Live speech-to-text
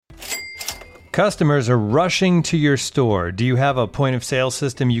Customers are rushing to your store. Do you have a point of sale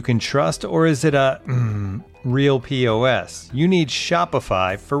system you can trust, or is it a real POS? You need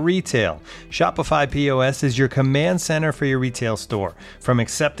Shopify for retail. Shopify POS is your command center for your retail store. From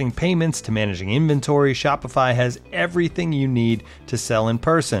accepting payments to managing inventory, Shopify has everything you need to sell in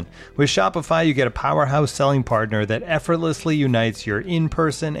person. With Shopify, you get a powerhouse selling partner that effortlessly unites your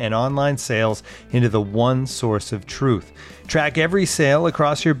in-person and online sales into the one source of truth. Track every sale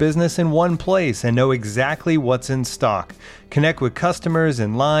across your business in one place and know exactly what's in stock. Connect with customers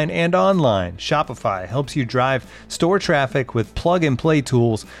in line and online. Shopify helps you drive store traffic with plug-and-play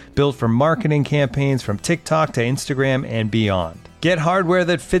tools built for marketing campaigns from TikTok to Instagram and beyond. Get hardware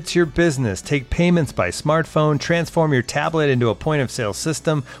that fits your business. Take payments by smartphone, transform your tablet into a point-of-sale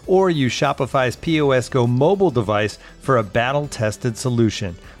system, or use Shopify's POS Go mobile device for a battle-tested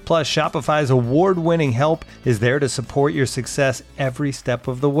solution. Plus, Shopify's award-winning help is there to support your success every step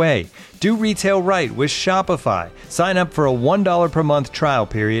of the way. Do retail right with Shopify. Sign up for a $1 per month trial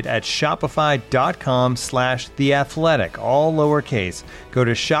period at shopify.com/theathletic, all lowercase. Go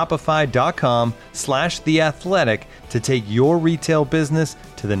to shopify.com/theathletic to take your retail business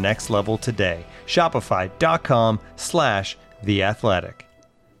to the next level today. Shopify.com/theathletic.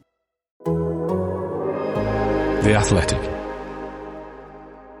 The Athletic.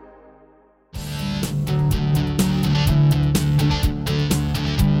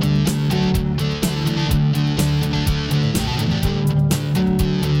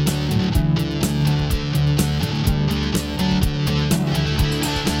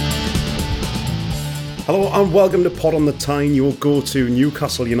 Hello and welcome to Pod on the Tyne, your go-to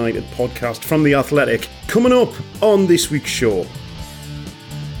Newcastle United podcast from The Athletic. Coming up on this week's show.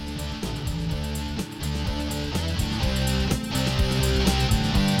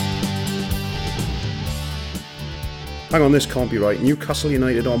 Hang on, this can't be right. Newcastle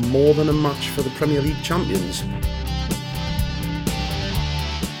United are more than a match for the Premier League champions.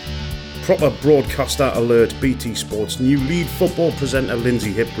 Proper broadcaster alert, BT Sports' new lead football presenter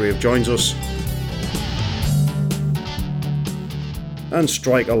Lindsay Hipgrave joins us. And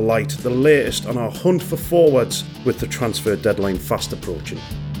Striker Light, the latest on our hunt for forwards with the transfer deadline fast approaching.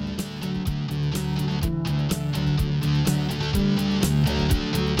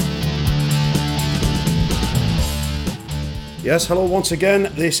 Yes, hello once again.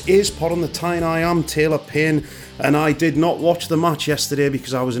 This is Pod on the Tyne. I am Taylor Payne, and I did not watch the match yesterday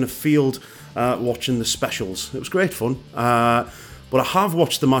because I was in a field watching the specials. It was great fun, but I have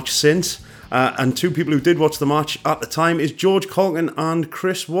watched the match since. And two people who did watch the match at the time is George Colkin and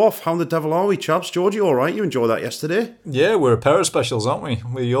Chris Woff. How the devil are we, chaps? George, you all right? You enjoyed that yesterday? Yeah, we're a pair of specials, aren't we?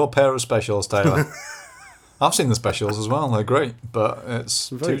 We're your pair of specials, Taylor. I've seen the specials as well. They're great, but it's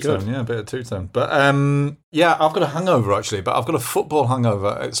two-tone. Yeah, a bit of two-tone. But yeah, I've got a hangover actually, but I've got a football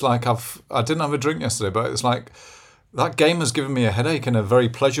hangover. It's like I didn't have a drink yesterday, but it's like that game has given me a headache in a very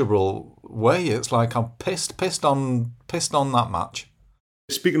pleasurable way. It's like I'm pissed on that match.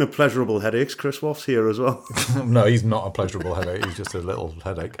 Speaking of pleasurable headaches, Chris Woff's here as well. No, he's not a pleasurable headache. He's just a little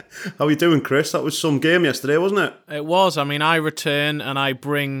headache. How are you doing, Chris? That was some game yesterday, wasn't it? It was. I mean, I return and I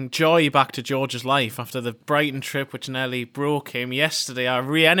bring joy back to George's life after the Brighton trip, which nearly broke him. Yesterday, I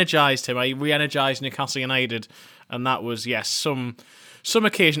re-energised him. I re-energised Newcastle United, and that was, yes, some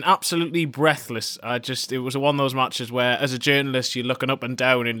occasion, absolutely breathless. It was one of those matches where, as a journalist, you're looking up and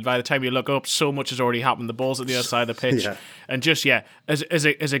down, and by the time you look up, so much has already happened. The ball's at the other side of the pitch, and just as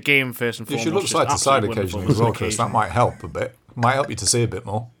a game first and foremost. You should look side to side occasionally as well, Chris. That might help a bit. Might help you to see a bit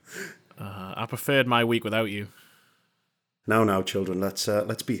more. I preferred my week without you. Now, children, let's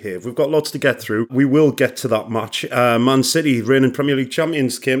behave. We've got lots to get through. We will get to that match. Man City, reigning Premier League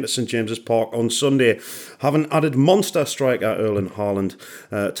champions, came to St James's Park on Sunday, having added monster striker Erling Haaland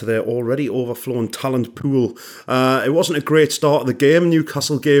to their already overflowing talent pool. It wasn't a great start of the game.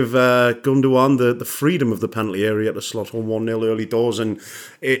 Newcastle gave Gundogan the freedom of the penalty area to slot on 1-0 early doors, and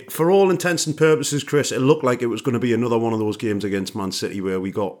for all intents and purposes, Chris, it looked like it was going to be another one of those games against Man City where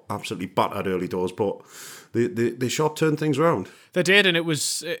we got absolutely battered early doors, but They sure turned things around. They did, and there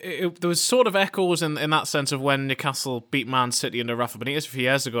was sort of echoes in that sense of when Newcastle beat Man City under Rafa Benitez a few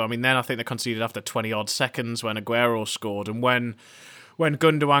years ago. I mean, then I think they conceded after 20-odd seconds when Aguero scored, and when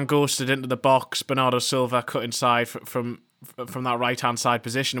Gundogan ghosted into the box, Bernardo Silva cut inside from that right-hand side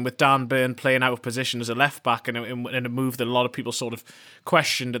position, and with Dan Burn playing out of position as a left-back in a move that a lot of people sort of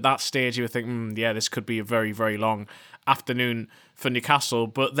questioned at that stage, you would think, this could be a very, very long afternoon for Newcastle.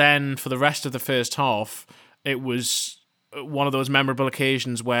 But then for the rest of the first half, it was one of those memorable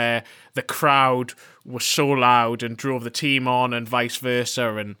occasions where the crowd was so loud and drove the team on and vice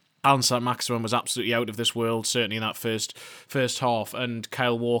versa, and Alan Saint-Maximin was absolutely out of this world, certainly in that first half, and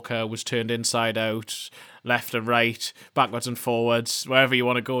Kyle Walker was turned inside out, left and right, backwards and forwards, wherever you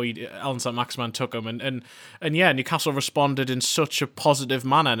want to go. Alan Saint-Maximin took him, and yeah, Newcastle responded in such a positive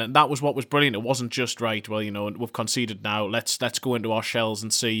manner, and that was what was brilliant. It wasn't just right. Well, we've conceded now. Let's go into our shells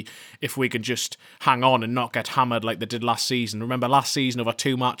and see if we can just hang on and not get hammered like they did last season. Remember, last season over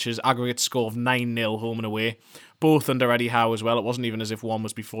 2 matches, aggregate score of 9-0 home and away. Both under Eddie Howe as well. It wasn't even as if one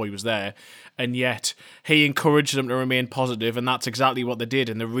was before he was there. And yet, he encouraged them to remain positive, and that's exactly what they did.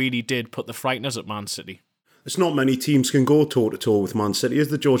 And they really did put the frighteners at Man City. It's not many teams can go toe-to-toe with Man City, is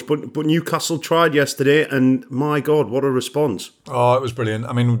there, George? But Newcastle tried yesterday, and my God, what a response. Oh, it was brilliant.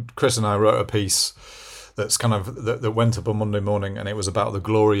 I mean, Chris and I wrote a piece that's kind of that went up on Monday morning, and it was about the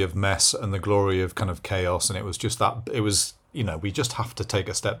glory of mess and the glory of kind of chaos. And it was just that, it was, we just have to take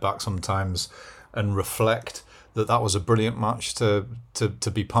a step back sometimes and reflect that was a brilliant match to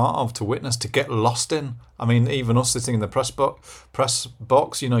be part of, to witness, to get lost in. I mean, even us sitting in the press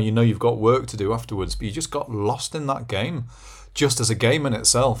box, you've got work to do afterwards, but you just got lost in that game, just as a game in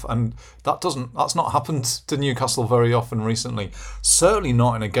itself. And that's not happened to Newcastle very often recently. Certainly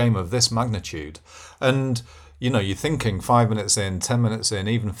not in a game of this magnitude. And you're thinking 5 minutes in, 10 minutes in,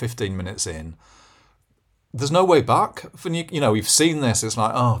 even 15 minutes in, there's no way back. We've seen this. It's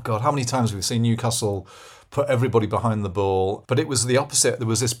like, oh God, how many times have we seen Newcastle put everybody behind the ball? But it was the opposite. There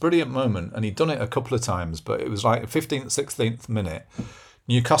was this brilliant moment, and he'd done it a couple of times, but it was like 15th, 16th minute.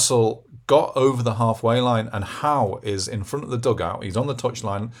 Newcastle got over the halfway line, and Howe is in front of the dugout. He's on the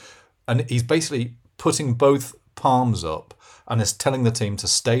touchline, and he's basically putting both palms up and is telling the team to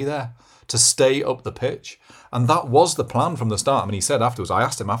stay there, to stay up the pitch. And that was the plan from the start. I mean, he said afterwards, I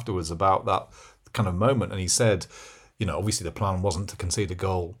asked him afterwards about that kind of moment, and he said, obviously the plan wasn't to concede a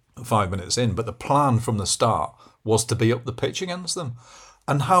goal 5 minutes in, but the plan from the start was to be up the pitch against them.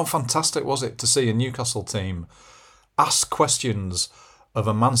 And how fantastic was it to see a Newcastle team ask questions of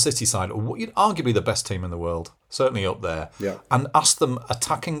a Man City side, arguably the best team in the world, certainly up there, and ask them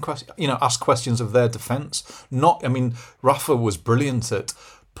attacking questions, ask questions of their defence. Rafa was brilliant at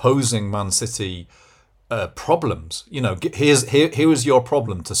posing Man City problems. Here was your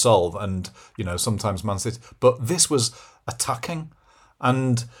problem to solve, and sometimes Man City, but this was attacking,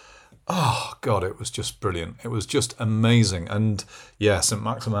 and oh God, it was just brilliant. It was just amazing, and yeah,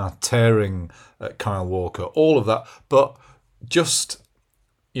 Saint-Maximin tearing at Kyle Walker, all of that, but just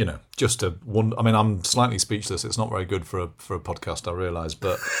I'm slightly speechless. It's not very good for a podcast, I realise,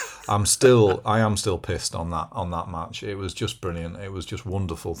 but I am still pissed on that match. It was just brilliant. It was just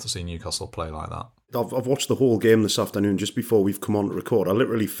wonderful to see Newcastle play like that. I've watched the whole game this afternoon just before we've come on to record. I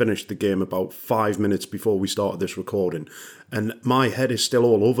literally finished the game about 5 minutes before we started this recording, and my head is still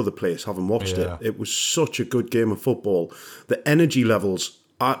all over the place having watched it. It was such a good game of football. The energy levels,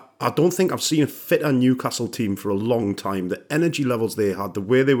 I don't think I've seen a fitter Newcastle team for a long time. The energy levels they had, the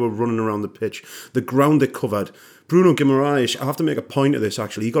way they were running around the pitch, the ground they covered. Bruno Guimaraes, I have to make a point of this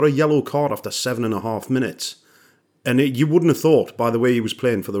actually, he got a yellow card after 7.5 minutes. And you wouldn't have thought by the way he was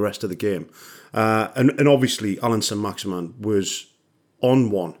playing for the rest of the game. And obviously, Alan Saint-Maximin was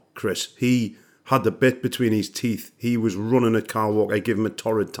on one, Chris. He had the bit between his teeth. He was running at Kyle Walker. I give him a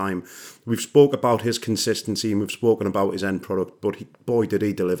torrid time. We've spoke about his consistency and we've spoken about his end product, but boy, did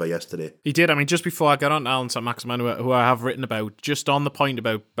he deliver yesterday. He did. I mean, just before I got on to Alan Saint-Maximin, who I have written about, just on the point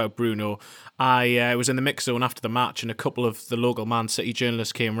about Bruno, I was in the mix zone after the match and a couple of the local Man City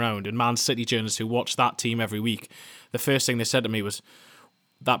journalists came round, and Man City journalists who watch that team every week, the first thing they said to me was,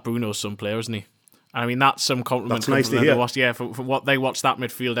 that Bruno's some player, isn't he? I mean, that's some compliment. That's nice to hear. For what they watch that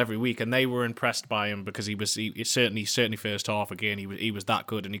midfield every week, and they were impressed by him because he certainly first half again. He was that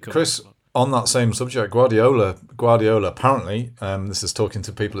good, and he could. Chris, on that same subject, Guardiola apparently, this is talking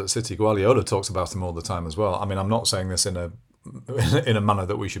to people at City. Guardiola talks about him all the time as well. I mean, I'm not saying this in a manner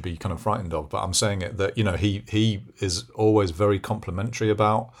that we should be kind of frightened of, but I'm saying it that he is always very complimentary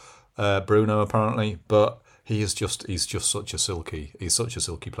about Bruno apparently, but. He's just such a silky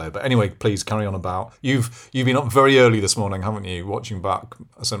player. But anyway, please carry on about you've been up very early this morning, haven't you, watching back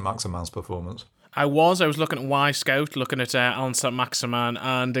Saint-Maximin's performance? I was looking at Y-Scout, looking at Alan Saint-Maximin,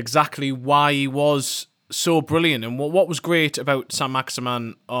 and exactly why he was so brilliant. And what was great about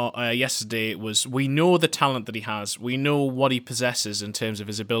Saint-Maximin yesterday was we know the talent that he has, we know what he possesses in terms of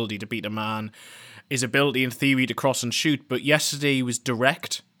his ability to beat a man, his ability in theory to cross and shoot. But yesterday he was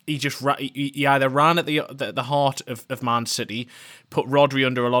direct. he either ran at the heart of Man City, put Rodri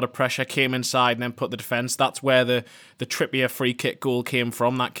under a lot of pressure, came inside and then put the defence. That's where the Trippier free kick goal came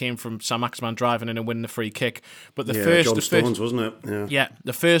from. That came from Saint-Maximin driving in and winning the free kick. But John Stones, wasn't it? Yeah,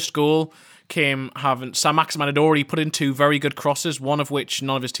 the first goal came having Saint-Maximin had already put in 2 very good crosses, one of which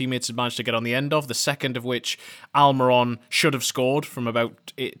none of his teammates had managed to get on the end of, the second of which Almiron should have scored from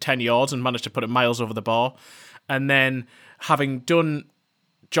about 10 yards and managed to put it miles over the bar. And then having done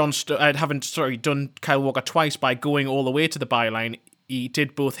done Kyle Walker twice by going all the way to the byline, he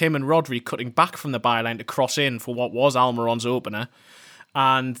did both him and Rodri cutting back from the byline to cross in for what was Almiron's opener.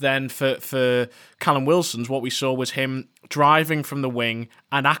 And then for Callum Wilson's, what we saw was him driving from the wing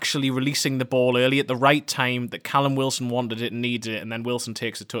and actually releasing the ball early at the right time that Callum Wilson wanted it and needed it, and then Wilson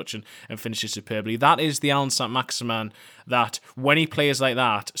takes a touch and finishes superbly. That is the Allan Saint-Maximin that, when he plays like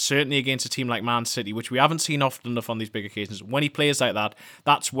that, certainly against a team like Man City, which we haven't seen often enough on these big occasions, when he plays like that,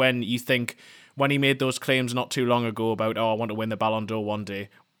 that's when you think, when he made those claims not too long ago about, I want to win the Ballon d'Or one day,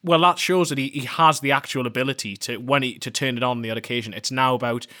 well, that shows that he has the actual ability to turn it on the odd occasion. It's now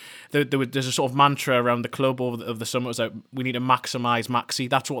about there's a sort of mantra around the club of the summer. It was like, we need to maximise Maxi.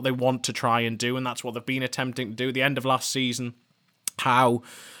 That's what they want to try and do, and that's what they've been attempting to do. At the end of last season, Howe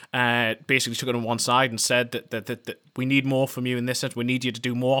basically took it on one side and said that we need more from you in this sense. We need you to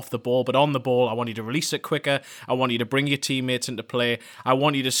do more off the ball, but on the ball, I want you to release it quicker. I want you to bring your teammates into play. I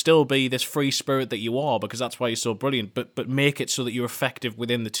want you to still be this free spirit that you are, because that's why you're so brilliant, but make it so that you're effective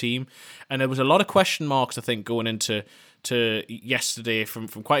within the team. And there was a lot of question marks, I think, going into yesterday from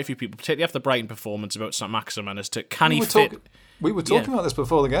quite a few people, particularly after the Brighton performance, about Saint-Maximin as to can he fit... We were talking about this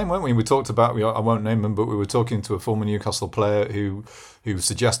before the game, weren't we? We talked about, I won't name him, but we were talking to a former Newcastle player who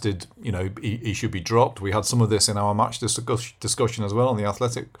suggested, he should be dropped. We had some of this in our match discussion as well on The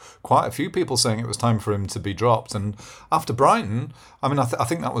Athletic. Quite a few people saying it was time for him to be dropped. And after Brighton, I mean, I don't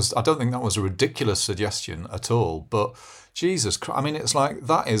think that was a ridiculous suggestion at all. But Jesus Christ, I mean, it's like,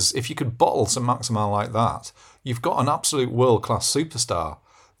 that is, if you could bottle Saint-Maximin like that, you've got an absolute world-class superstar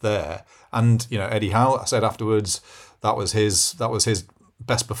there. And, Eddie Howe said afterwards, that was his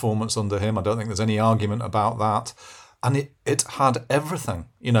best performance under him. I don't think there's any argument about that. And it had everything.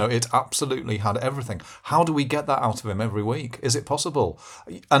 It absolutely had everything. How do we get that out of him every week? Is it possible?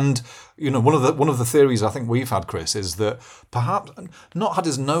 And one of the theories I think we've had, Chris, is that perhaps not had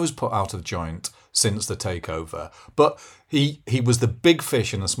his nose put out of joint since the takeover, but he was the big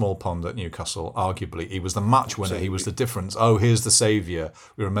fish in a small pond at Newcastle, arguably. He was the match winner. He was the difference. Oh, here's the saviour.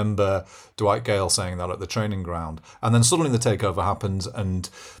 We remember Dwight Gale saying that at the training ground. And then suddenly the takeover happens and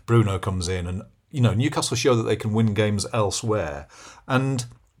Bruno comes in, and Newcastle show that they can win games elsewhere. And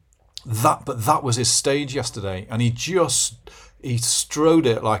that was his stage yesterday, and he strode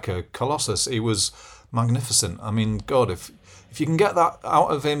it like a colossus. He was magnificent. I mean, God, if you can get that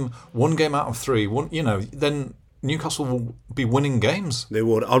out of him, 1 game out of 3, then Newcastle will be winning games. They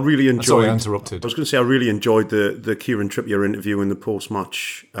would. I really enjoyed... Sorry, I interrupted. I was going to say, I really enjoyed the Kieran Trippier interview in the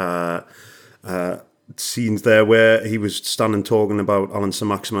post-match scenes there, where he was standing talking about Allan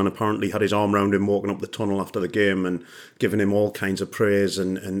Saint-Maximin. Apparently had his arm around him walking up the tunnel after the game and giving him all kinds of praise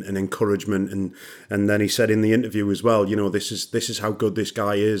and encouragement, and then he said in the interview as well, this is how good this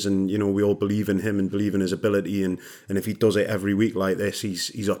guy is, and we all believe in him and believe in his ability, and if he does it every week like this,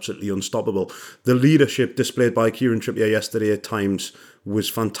 he's absolutely unstoppable. The leadership displayed by Kieran Trippier yesterday at times was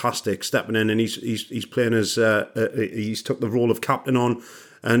fantastic, stepping in, and he's playing as he's took the role of captain on.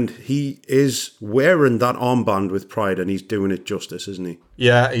 And he is wearing that armband with pride, and he's doing it justice, isn't he?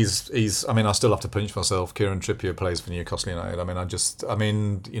 Yeah, he's. I mean, I still have to pinch myself. Kieran Trippier plays for Newcastle United. I mean,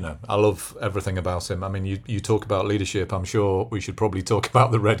 I love everything about him. I mean, you talk about leadership. I'm sure we should probably talk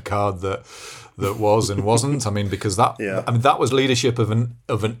about the red card that was and wasn't. I mean, because that was leadership of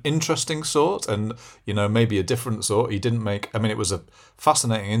an interesting sort, and maybe a different sort. He didn't make. I mean, it was a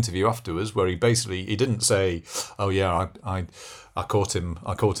fascinating interview afterwards where he didn't say, "Oh yeah, I caught him.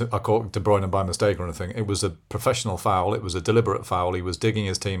 I caught De Bruyne by mistake or anything." It was a professional foul. It was a deliberate foul. He was digging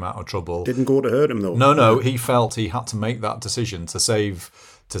his team out of trouble. Didn't go to hurt him though. No. He felt he had to make that decision to save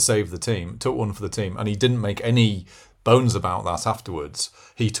the team. Took one for the team, and he didn't make any bones about that afterwards.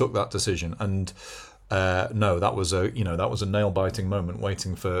 He took that decision, and that was a nail biting moment,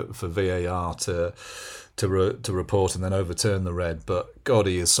 waiting for VAR to report and then overturn the red. But God,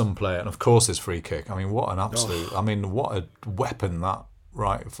 he is some player, and of course his free kick. I mean, what an absolute! I mean, what a weapon that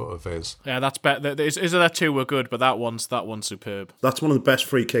right foot of his. Yeah, that's better. There two were good, but that one's superb. That's one of the best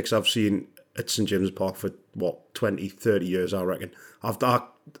free kicks I've seen at St James's Park for 20, 30 years, I reckon.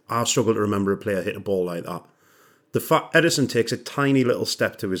 I struggle to remember a player hit a ball like that. The fact Ederson takes a tiny little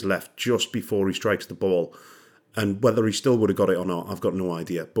step to his left just before he strikes the ball, And whether he still would have got it or not, I've got no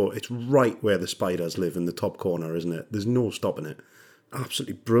idea. But it's right where the spiders live, in the top corner, isn't it? There's no stopping it.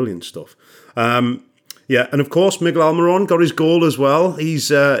 Absolutely brilliant stuff. Yeah, and of course, Miguel Almiron got his goal as well. He's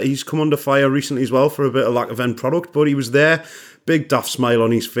come under fire recently as well for a bit of lack of end product, but he was there. Big daft smile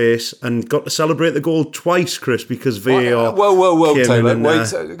on his face, and got to celebrate the goal twice, Chris, because VAR. Whoa, came Taylor, in and,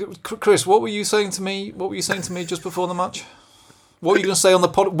 wait, Chris, what were you saying to me? What were you saying to me just before the match? What were you going to say on the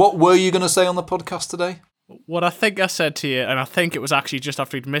What were you going to say on the podcast today? What I think I said to you, and I think it was actually just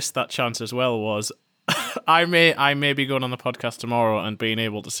after he'd missed that chance as well, was I may be going on the podcast tomorrow and being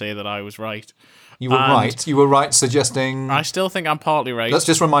able to say that I was right. You were right. You were right, suggesting. I still think I'm partly right. Let's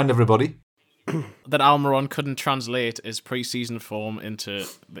just remind everybody that Almiron couldn't translate his pre-season form into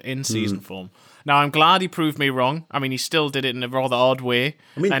the in-season form. Now, I'm glad he proved me wrong. I mean, he still did it in a rather odd way.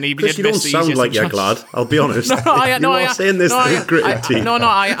 I mean, and he Chris, did you don't miss the sound like you're glad. I'll be honest. I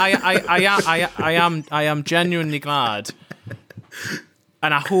am genuinely glad.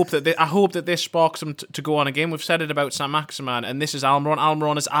 And I hope that this sparks him to go on again. We've said it about Saint-Maximin, and this is Almiron.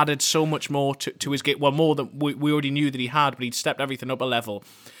 Almiron has added so much more to his game. Well, more than we already knew that he had, but he'd stepped everything up a level.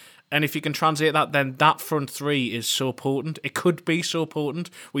 And if you can translate that, then that front three is so potent. It could be so potent.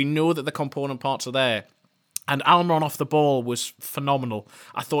 We know that the component parts are there. And Almiron off the ball was phenomenal.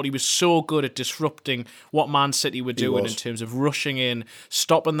 I thought he was so good at disrupting what Man City were doing in terms of rushing in,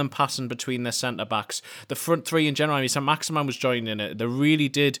 stopping them passing between their centre-backs. The front three in general, I mean, Saint-Maximin was joining in it. They really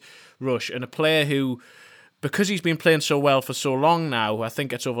did rush. And a player who, because he's been playing so well for so long now, I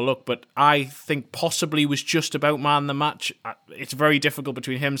think it's overlooked, but I think possibly was just about man the match. It's very difficult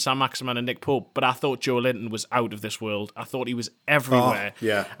between him, Saint-Maximin and Nick Pope, but I thought Joe Linton was out of this world. I thought he was everywhere.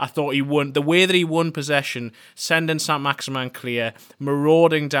 Yeah. I thought he won, the way that he won possession, sending Saint-Maximin clear,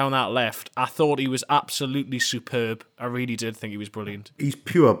 marauding down that left, I thought he was absolutely superb. I really did think he was brilliant. He's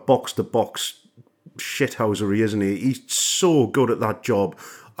pure box-to-box shithousery, isn't he? He's so good at that job.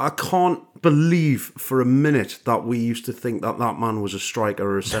 I can't believe for a minute that we used to think that that man was a striker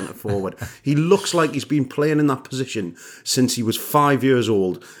or a centre forward. He looks like he's been playing in that position since he was 5 years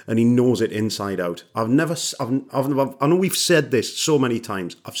old, and he knows it inside out. I know we've said this so many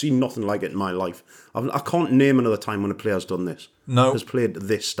times. I've seen nothing like it in my life. I can't name another time when a player's done this. No. Has played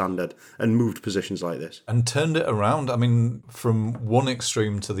this standard and moved positions like this. And turned it around, I mean, from one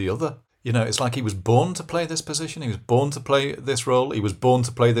extreme to the other. You know, it's like he was born to play this position. He was born to play this role. He was born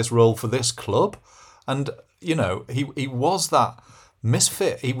to play this role for this club. And, you know, he was that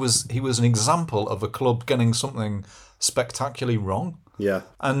misfit. He was an example of a club getting something spectacularly wrong. Yeah.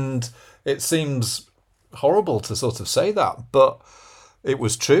 And it seems horrible to sort of say that, but it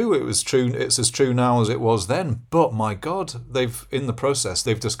was true. It was true. It's as true now as it was then. But my God, in the process,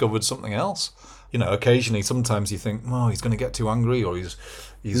 they've discovered something else. You know, occasionally, sometimes you think, oh, he's going to get too angry, or he's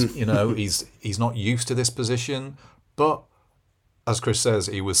not used to this position. But as Chris says,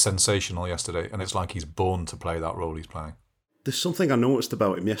 he was sensational yesterday, and it's like he's born to play that role he's playing. There's something I noticed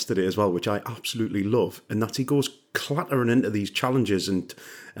about him yesterday as well, which I absolutely love, and that he goes clattering into these challenges and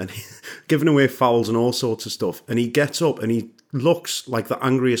giving away fouls and all sorts of stuff. And he gets up and he looks like the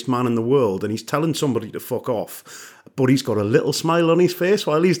angriest man in the world, and he's telling somebody to fuck off, but he's got a little smile on his face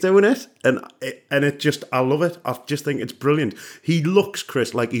while he's doing it, and it just, I love it. I just think it's brilliant. He looks,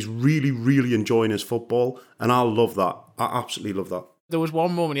 Chris, like he's really, really enjoying his football, and I love that. I absolutely love that. There was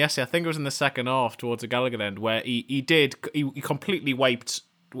one moment yesterday, I think it was in the second half towards the Gallagher end, where he completely wiped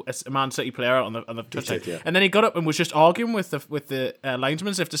a Man City player out on the touchline, yeah. And then he got up and was just arguing with the linesman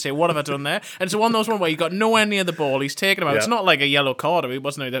as if to say, "What have I done there?" And it's one of those ones where he got nowhere near the ball. He's taken him out. Yeah. It's not like a yellow card. It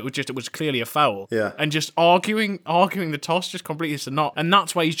wasn't. It was clearly a foul. Yeah. And just arguing the toss just completely is not. And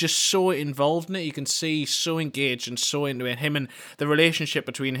that's why he's just so involved in it. You can see he's so engaged and so into it. Him and the relationship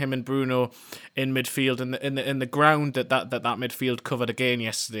between him and Bruno in midfield and in the ground that midfield covered again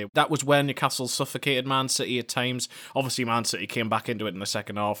yesterday. That was where Newcastle suffocated Man City at times. Obviously, Man City came back into it in the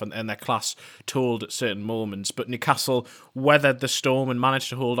second half, and their class told at certain moments. But Newcastle weathered the storm and managed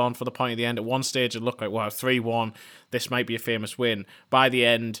to hold on for the point at the end. At one stage, it looked like, wow, 3-1, this might be a famous win. By the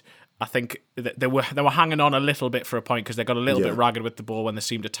end, I think they were hanging on a little bit for a point because they got a little bit ragged with the ball when they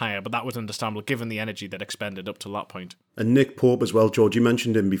seemed to tire, but that was understandable given the energy they'd expended up to that point. And Nick Pope as well, George, you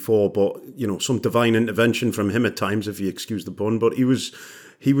mentioned him before, but you know, some divine intervention from him at times, if you excuse the pun, but he was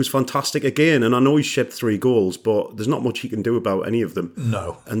fantastic again, and I know he shipped 3 goals, but there's not much he can do about any of them.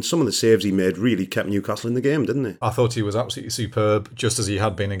 No. And some of the saves he made really kept Newcastle in the game, didn't they? I thought he was absolutely superb, just as he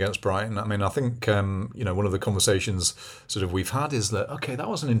had been against Brighton. I mean, I think, one of the conversations sort of we've had is that, okay, that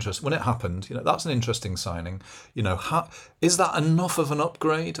was an interesting, when it happened, that's an interesting signing. Is that enough of an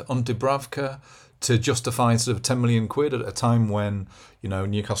upgrade on Dubravka to justify sort of 10 million quid at a time when,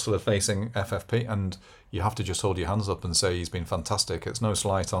 Newcastle are facing FFP, and you have to just hold your hands up and say he's been fantastic. It's no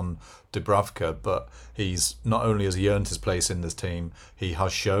slight on Dubravka, but he's not only has he earned his place in this team, he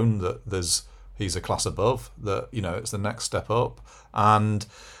has shown that he's a class above, that, it's the next step up. And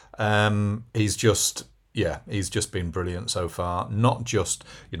he's just been brilliant so far. Not just,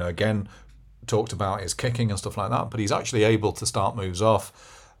 again, talked about his kicking and stuff like that, but he's actually able to start moves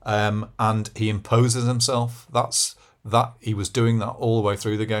off, and he imposes himself. He was doing that all the way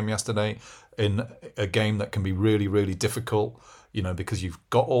through the game yesterday, in a game that can be really, really difficult, because you've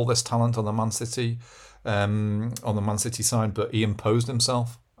got all this talent on the Man City side, but he imposed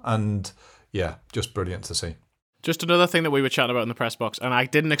himself, and just brilliant to see. Just another thing that we were chatting about in the press box, and I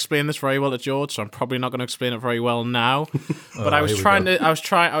didn't explain this very well to George, so I'm probably not going to explain it very well now. But I was trying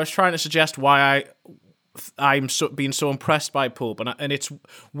to suggest why I'm being so impressed by Pope, and it's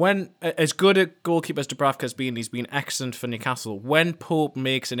when, as good a goalkeeper as Dubravka has been, he's been excellent for Newcastle. When Pope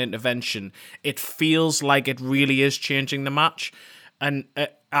makes an intervention, it feels like it really is changing the match. And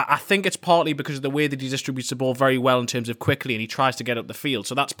I think it's partly because of the way that he distributes the ball very well in terms of quickly, and he tries to get up the field.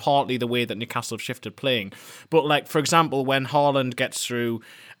 So that's partly the way that Newcastle have shifted playing. But, like, for example, when Haaland gets through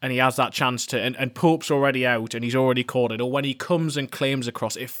and he has that chance to, and Pope's already out and he's already caught it, or when he comes and claims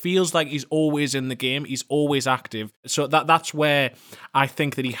across, it feels like he's always in the game, he's always active. So that's where I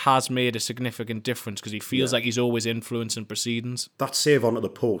think that he has made a significant difference, because he feels like he's always influencing proceedings. That save onto the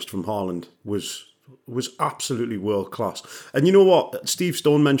post from Haaland was absolutely world class. And you know what? Steve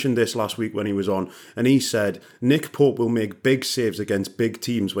Stone mentioned this last week when he was on, and he said Nick Pope will make big saves against big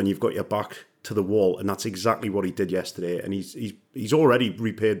teams when you've got your back to the wall, and that's exactly what he did yesterday. And he's already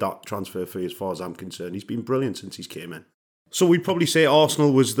repaid that transfer fee as far as I'm concerned. He's been brilliant since he's came in. So we'd probably say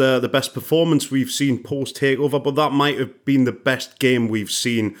Arsenal was the best performance we've seen post-takeover, but that might have been the best game we've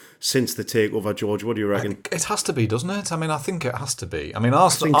seen since the takeover. George, what do you reckon? It has to be, doesn't it? I mean, I think it has to be. I mean,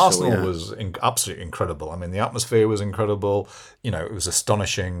 Arsenal was absolutely incredible. I mean, the atmosphere was incredible. It was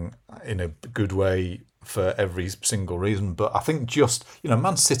astonishing in a good way for every single reason. But I think just,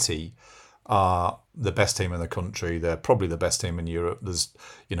 Man City are the best team in the country. They're probably the best team in Europe.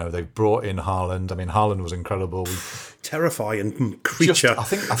 They've brought in Haaland. I mean, Haaland was incredible. Terrifying creature. I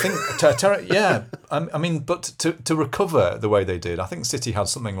think. Yeah. I mean, but to recover the way they did, I think City had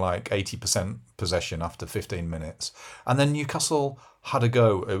something like 80% possession after 15 minutes, and then Newcastle had a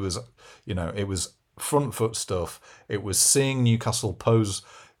go. It was front foot stuff. It was seeing Newcastle pose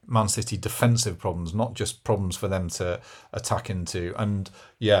Man City defensive problems, not just problems for them to attack into. And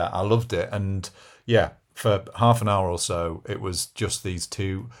I loved it. And for half an hour or so, it was just these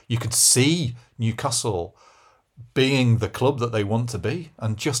two. You could see Newcastle being the club that they want to be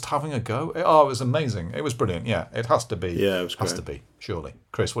and just having a go. It was amazing. It was brilliant. Yeah, it has to be. Yeah, it was great. Has to be, surely.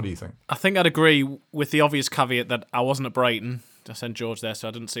 Chris, what do you think? I think I'd agree with the obvious caveat that I wasn't at Brighton. I sent George there, so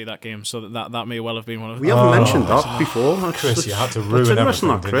I didn't see that game. So that may well have been one of them. We haven't mentioned that before. Chris, you had to ruin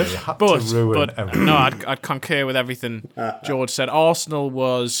everything, Chris. You had to ruin everything. No, I'd concur with everything George said. Arsenal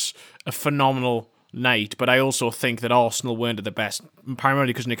was a phenomenal night, but I also think that Arsenal weren't at the best,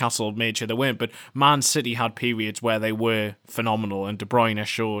 primarily because Newcastle made sure they weren't, but Man City had periods where they were phenomenal, and De Bruyne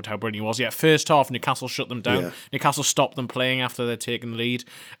showed how brilliant he was. First half, Newcastle shut them down. Yeah. Newcastle stopped them playing after they'd taken the lead,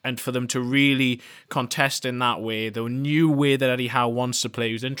 and for them to really contest in that way, the new way that Eddie Howe wants to play.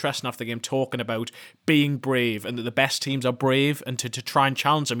 He was interesting after the game talking about being brave, and that the best teams are brave, and to try and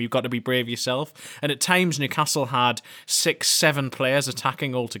challenge them, you've got to be brave yourself. And at times, Newcastle had 6-7 players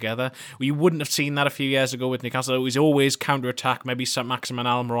attacking altogether. You wouldn't have seen that a few years ago with Newcastle. It was always counter-attack, maybe St. Maximin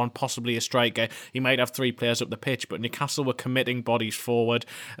Almiron, possibly a striker. You might have 3 players up the pitch, but Newcastle were committing bodies forward,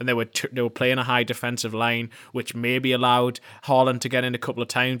 and they were playing a high defensive line, which maybe allowed Haaland to get in a couple of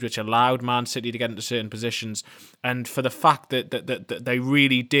times, which allowed Man City to get into certain positions. And for the fact that they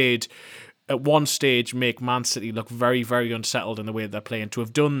really did at one stage make Man City look very, very unsettled in the way that they're playing, to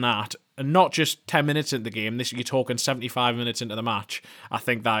have done that, and not just 10 minutes into the game, you're talking 75 minutes into the match, I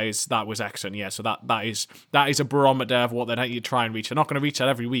think that was excellent. Yeah, so that is a barometer of what they need to try and reach. They're not going to reach that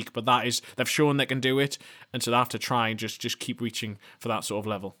every week, but they've shown they can do it, and so they have to try and just keep reaching for that sort of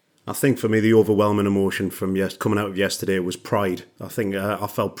level. I think for me, the overwhelming emotion from coming out of yesterday was pride. I think I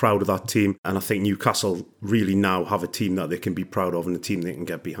felt proud of that team, and I think Newcastle really now have a team that they can be proud of and a team they can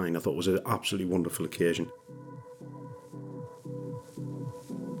get behind. I thought it was an absolutely wonderful occasion.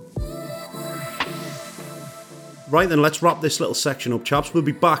 Right then, let's wrap this little section up, chaps. We'll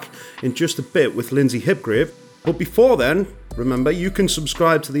be back in just a bit with Lindsay Hipgrave. But before then, Remember, you can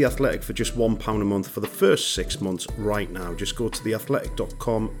subscribe to The Athletic for just £1 a month for the first 6 months right now. Just go to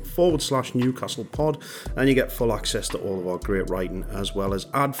theathletic.com/Newcastle pod and you get full access to all of our great writing as well as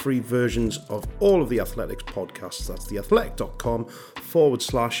ad-free versions of all of The Athletic's podcasts. That's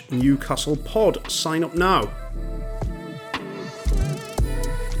theathletic.com/Newcastle pod. Sign up now.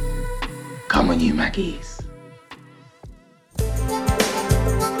 Come on, you Mackies.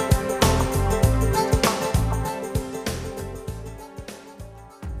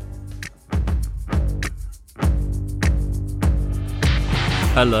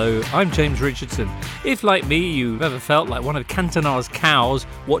 Hello, I'm James Richardson. If, like me, you've ever felt like one of Cantona's cows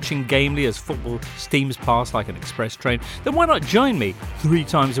watching gamely as football steams past like an express train, then why not join me 3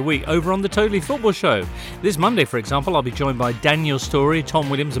 times a week over on the Totally Football Show? This Monday, for example, I'll be joined by Daniel Storey, Tom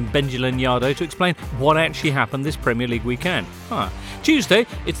Williams and Benji Lanyardo to explain what actually happened this Premier League weekend. Tuesday,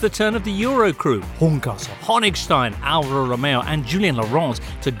 it's the turn of the Euro crew, Horncastle, Honigstein, Alvaro Romeo and Julien Laurens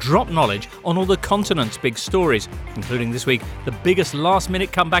to drop knowledge on all the continent's big stories, including this week, the biggest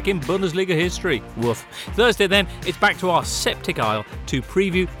last-minute comeback in Bundesliga history. Woof. Thursday then, it's back to our septic isle to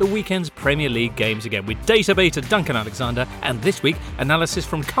preview the weekend's Premier League games again with database Duncan Alexander and this week, analysis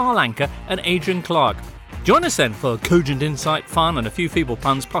from Carl Anker and Adrian Clark. Join us then for cogent insight, fun and a few feeble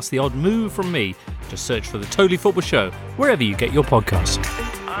puns plus the odd move from me. Just search for the Totally Football Show wherever you get your podcasts.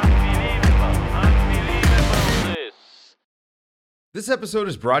 This episode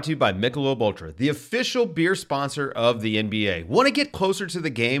is brought to you by Michelob Ultra, the official beer sponsor of the NBA. Want to get closer to the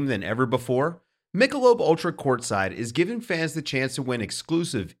game than ever before? Michelob Ultra Courtside is giving fans the chance to win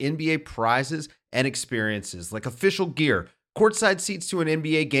exclusive NBA prizes and experiences like official gear, courtside seats to an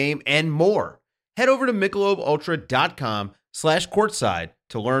NBA game, and more. Head over to MichelobUltra.com/courtside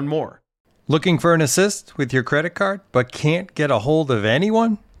to learn more. Looking for an assist with your credit card but can't get a hold of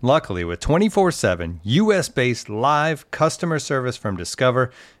anyone? Luckily, with 24/7 US-based live customer service from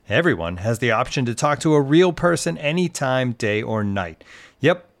Discover, everyone has the option to talk to a real person anytime, day or night.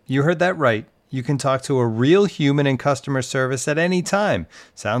 Yep, you heard that right. You can talk to a real human in customer service at any time.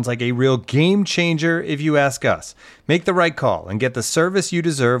 Sounds like a real game changer if you ask us. Make the right call and get the service you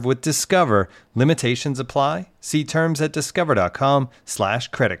deserve with Discover. Limitations apply. See terms at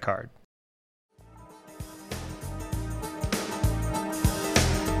discover.com/creditcard.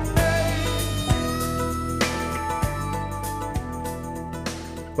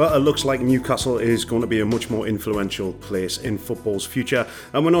 Well, it looks like Newcastle is going to be a much more influential place in football's future.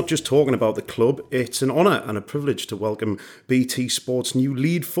 And we're not just talking about the club. It's an honour and a privilege to welcome BT Sport's new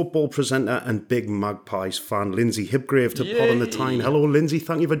lead football presenter and big Magpies fan, Lindsay Hipgrave, to Pod on the Tyne. Hello, Lindsay.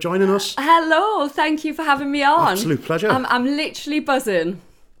 Thank you for joining us. Hello. Thank you for having me on. Absolute pleasure. I'm literally buzzing.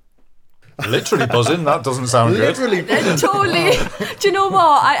 Literally buzzing? That doesn't sound good. Literally buzzing. Totally. Do you know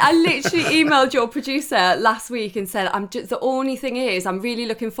what? I literally emailed your producer last week and said, the only thing is, I'm really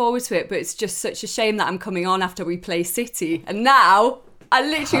looking forward to it, but it's just such a shame that I'm coming on after we play City. And now, I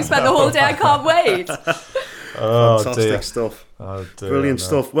literally spent the whole day, I can't wait. Fantastic stuff. Oh, dear, Brilliant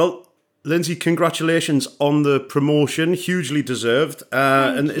stuff. Well, Lindsay, congratulations on the promotion. Hugely deserved.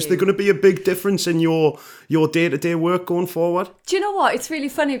 And is there going to be a big difference in your day-to-day work going forward? Do you know what? It's really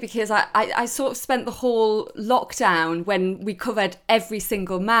funny because I sort of spent the whole lockdown when we covered every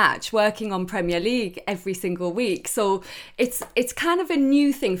single match, working on Premier League every single week. So it's kind of a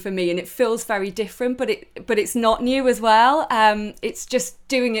new thing for me and it feels very different, but it's not new as well. It's just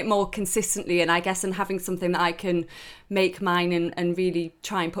doing it more consistently and I guess and having something that I can make mine and really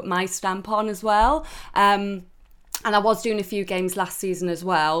try and put my stamp on as well. And I was doing a few games last season as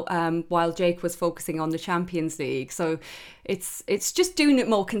well, while Jake was focusing on the Champions League. So it's just doing it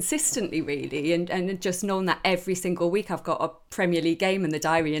more consistently, really, and just knowing that every single week I've got a Premier League game in the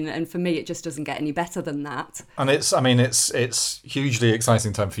diary, and for me it just doesn't get any better than that. And it's hugely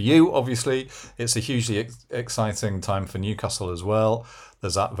exciting time for you, obviously. It's a hugely exciting time for Newcastle as well.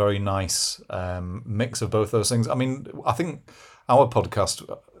 There's that very nice mix of both those things. I mean, I think our podcast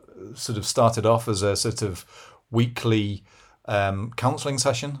sort of started off as a sort of weekly counselling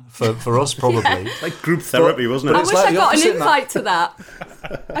session for us, probably. Yeah. Like group therapy, wasn't it? I wish I got an invite to that.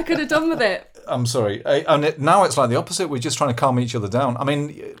 I could have done with it. I'm sorry. Now it's like the opposite. We're just trying to calm each other down. I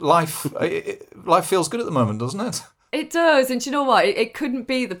mean, life feels good at the moment, doesn't it? It does, and do you know what? It couldn't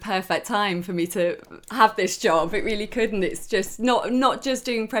be the perfect time for me to have this job. It really couldn't. It's just not just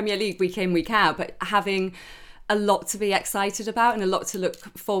doing Premier League week in, week out, but having a lot to be excited about and a lot to look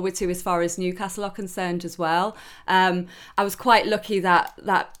forward to as far as Newcastle are concerned as well. I was quite lucky that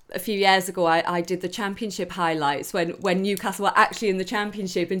a few years ago I did the Championship highlights when Newcastle were actually in the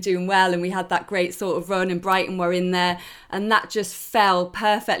Championship and doing well, and we had that great sort of run and Brighton were in there, and that just fell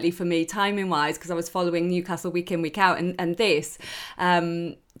perfectly for me timing wise, because I was following Newcastle week in, week out, and this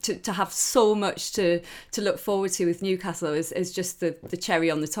to have so much to look forward to with Newcastle is just the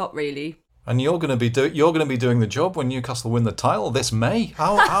cherry on the top, really. And you're going to be doing the job when Newcastle win the title this May.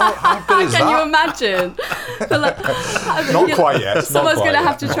 How good is that? Can you imagine? Not quite yet. Someone's going to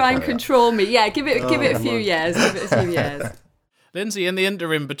have to try and control me. Yeah, give it a few years. Give it a few years. Lindsay, in the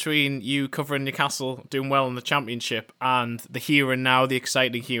interim between you covering Newcastle, doing well in the Championship, and the here and now, the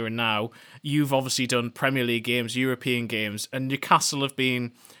exciting here and now, you've obviously done Premier League games, European games, and Newcastle have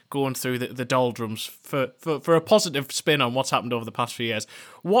been going through the doldrums for a positive spin on what's happened over the past few years.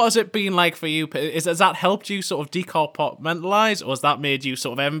 What has it been like for you? Has that helped you sort of decompartmentalise, or has that made you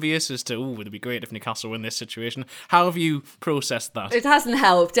sort of envious as to, would it be great if Newcastle win this situation? How have you processed that? It hasn't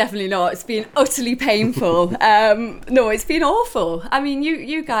helped, definitely not. It's been utterly painful. No, it's been awful. I mean,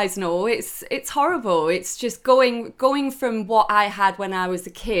 you guys know, it's horrible. It's just going from what I had when I was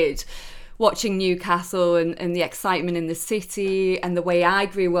a kid, watching Newcastle and the excitement in the city and the way I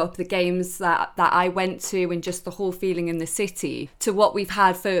grew up, the games that I went to and just the whole feeling in the city, to what we've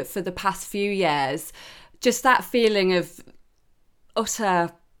had for the past few years. Just that feeling of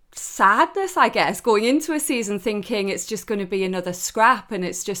utter sadness, I guess, going into a season thinking it's just going to be another scrap and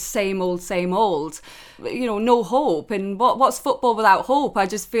it's just same old, no hope. And what's football without hope? I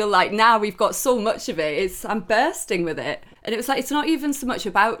just feel like now we've got so much of it, I'm bursting with it. And it was like, it's not even so much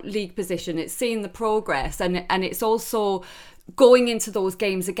about league position, it's seeing the progress, and it's also going into those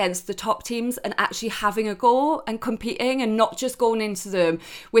games against the top teams and actually having a go and competing, and not just going into them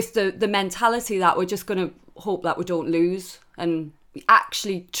with the mentality that we're just going to hope that we don't lose, and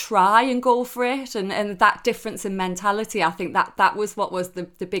actually try and go for it. And that difference in mentality, I think that was what was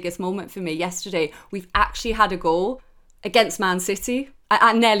the biggest moment for me yesterday. We've actually had a go against Man City.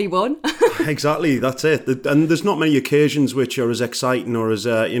 I nearly won. Exactly, that's it. And there's not many occasions which are as exciting or as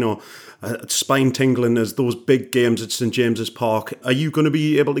spine-tingling as those big games at St James's Park. Are you going to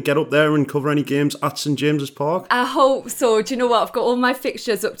be able to get up there and cover any games at St James's Park? I hope so. Do you know what? I've got all my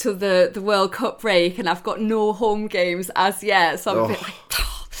fixtures up till the World Cup break, and I've got no home games as yet. So I'm a bit like...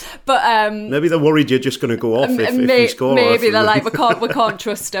 But maybe they're worried you're just going to go off if you score. Maybe they're like, we can't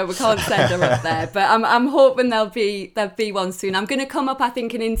trust her, we can't send her up there. But I'm hoping there'll be one soon. I'm going to come up, I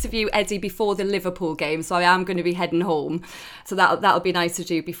think, and interview Eddie before the Liverpool game, so I am going to be heading home. So that'll be nice to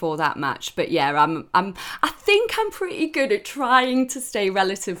do before that match. But yeah, I think I'm pretty good at trying to stay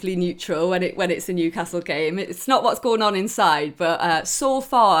relatively neutral when it's a Newcastle game. It's not what's going on inside, but so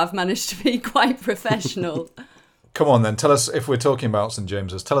far I've managed to be quite professional. Come on then, tell us, if we're talking about St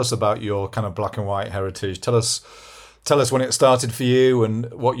James's, tell us about your kind of black and white heritage. Tell us when it started for you and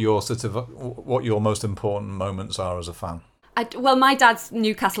what your most important moments are as a fan. Well, my dad's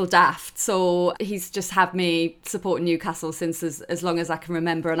Newcastle daft, so he's just had me supporting Newcastle since as long as I can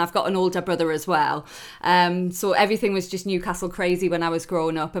remember, and I've got an older brother as well. So everything was just Newcastle crazy when I was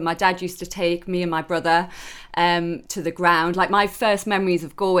growing up, and my dad used to take me and my brother to the ground. Like, my first memories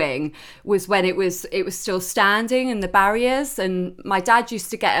of going was when it was still standing in the barriers, and my dad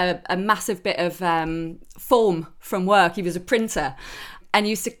used to get a massive bit of foam from work. He was a printer. And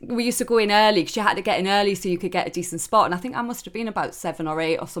we used to go in early because you had to get in early so you could get a decent spot. And I think I must have been about 7 or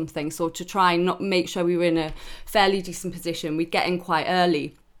 8 or something. So to try and not make sure we were in a fairly decent position, we'd get in quite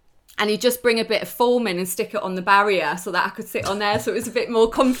early. And he'd just bring a bit of foam in and stick it on the barrier so that I could sit on there so it was a bit more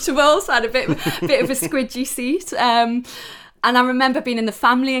comfortable. So I had a bit of a squidgy seat. And I remember being in the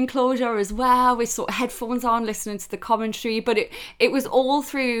family enclosure as well with sort of headphones on, listening to the commentary. But it was all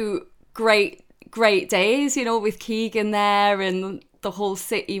through great days, with Keegan there, and the whole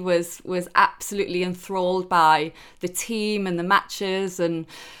city was absolutely enthralled by the team and the matches, and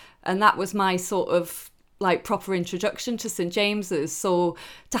that was my sort of like proper introduction to St James's. So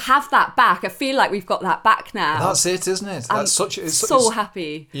to have that back, I feel like we've got that back now. That's it, isn't it? That's so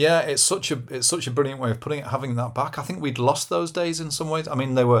happy. Yeah, it's such a brilliant way of putting it, having that back. I think we'd lost those days in some ways. I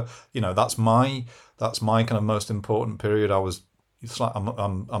mean, they were, that's my kind of most important period. It's like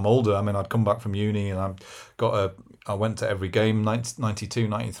I'm older. I mean, I'd come back from uni and I went to every game, 92,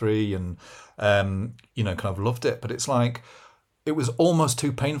 93, and kind of loved it. But it's like, it was almost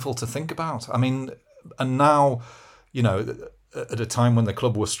too painful to think about. I mean, and now, at a time when the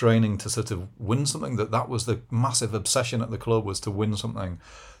club was straining to sort of win something, that was the massive obsession at the club, was to win something.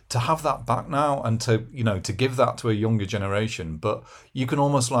 To have that back now and to give that to a younger generation, but we can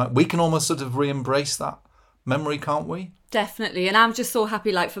almost sort of re-embrace that memory, can't we? Definitely. And I'm just so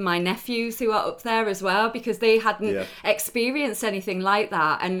happy, like, for my nephews who are up there as well, because they hadn't experienced anything like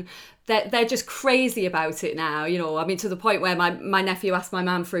that. And they're just crazy about it now, you know. I mean, to the point where my nephew asked my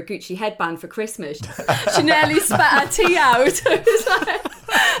mum for a Gucci headband for Christmas. She nearly spat her tea out.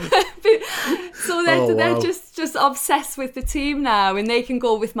 So they're just obsessed with the team now, and they can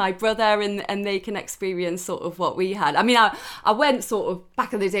go with my brother and they can experience sort of what we had. I mean, I went sort of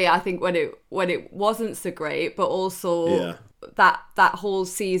back in the day, I think, when it wasn't so great, but also that whole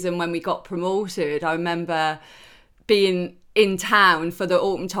season when we got promoted, I remember being in town for the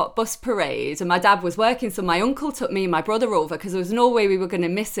open top bus parade, and my dad was working, so my uncle took me and my brother over because there was no way we were going to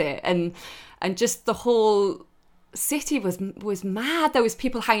miss it, and just the whole city was mad. There was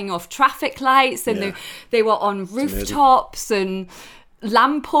people hanging off traffic lights, and they were on rooftops and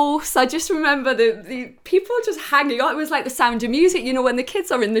lampposts. I just remember the people just hanging on. It was like The Sound of Music, you know, when the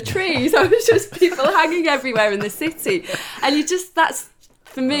kids are in the trees. There was just people hanging everywhere in the city, and that's.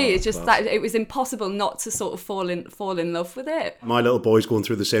 For me, it's just that it was impossible not to sort of fall in love with it. My little boy's going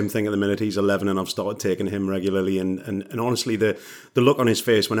through the same thing at the minute. He's 11 and I've started taking him regularly. And honestly, the look on his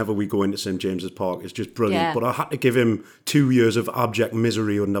face whenever we go into St James's Park is just brilliant. Yeah. But I had to give him 2 years of abject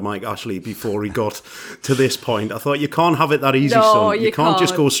misery under Mike Ashley before he got to this point. I thought, you can't have it that easy, son. You can't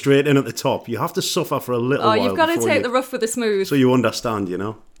just go straight in at the top. You have to suffer for a little while. You've got to take the rough with the smooth. So you understand, you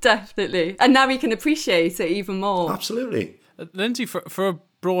know? Definitely. And now we can appreciate it even more. Absolutely. Lindsay, for a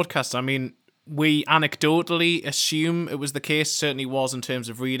broadcaster, I mean, we anecdotally assume it was the case, certainly was in terms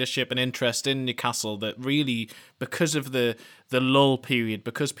of readership and interest in Newcastle, that really, because of the lull period,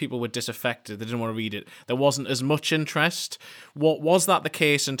 because people were disaffected, they didn't want to read it, there wasn't as much interest. What was that the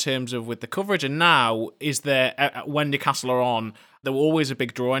case in terms of with the coverage? And now, is there, when Newcastle are on, they were always a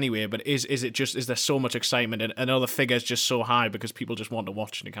big draw anyway, but is there so much excitement and are the figures just so high because people just want to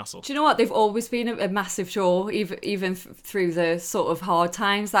watch Newcastle? Do you know what? They've always been a massive draw, even through the sort of hard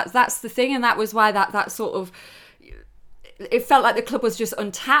times. That's the thing, and that was why that sort of, it felt like the club was just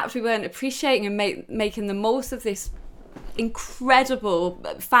untapped. We weren't appreciating and making the most of this incredible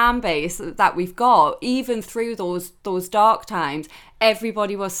fan base that we've got. Even through those dark times,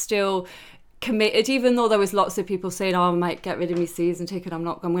 everybody was still committed, even though there was lots of people saying, I might get rid of my season ticket, I'm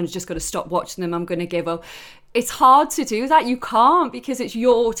just going to stop watching them, I'm going to give up. It's hard to do that. You can't, because it's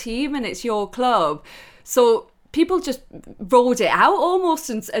your team and it's your club. So people just rode it out almost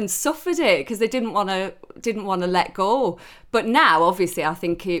and suffered it because they didn't want to let go. But now, obviously, I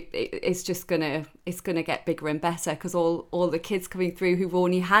think it's just gonna get bigger and better because all the kids coming through who've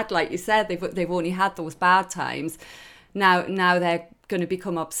only had, like you said, they've only had those bad times. Now they're going to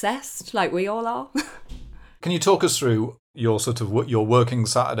become obsessed like we all are. Can you talk us through your sort of your working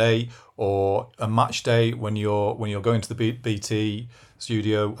Saturday or a match day when you're going to the BT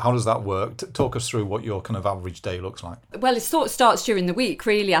studio? How does that work? Talk us through what your kind of average day looks like. Well, it sort of starts during the week,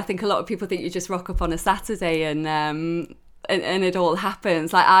 really. I think a lot of people think you just rock up on a Saturday and it all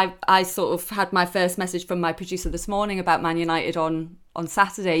happens. Like I sort of had my first message from my producer this morning about Man United on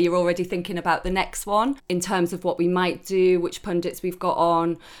Saturday. You're already thinking about the next one in terms of what we might do, which pundits we've got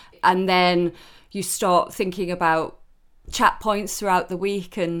on, and then you start thinking about chat points throughout the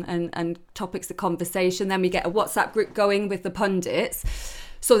week and topics of conversation. Then we get a WhatsApp group going with the pundits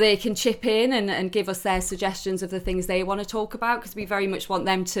so they can chip in and give us their suggestions of the things they want to talk about, because we very much want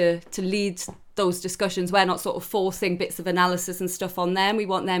them to lead those discussions. We're not sort of forcing bits of analysis and stuff on them. We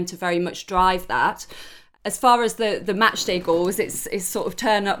want them to very much drive that. As far as the match day goes, it's sort of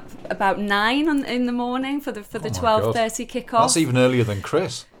turn up about 9 in the morning for the 12:30 kickoff. That's even earlier than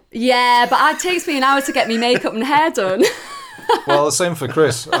Chris. Yeah, but it takes me an hour to get me makeup and hair done. Well, the same for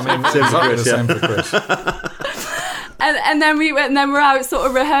Chris. I mean, exactly the same for Chris. And then we're out sort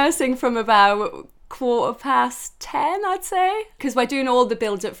of rehearsing from about 10:15, I'd say, because we're doing all the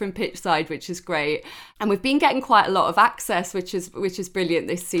build up from pitch side, which is great, and we've been getting quite a lot of access, which is brilliant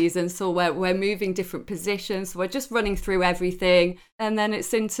this season. So we're moving different positions, so we're just running through everything, and then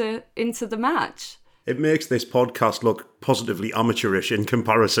it's into the match. It makes this podcast look positively amateurish in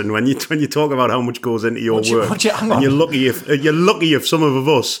comparison when you talk about how much goes into your work. And you're lucky if some of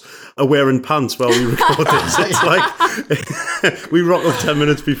us are wearing pants while we record this. It's like we rock up 10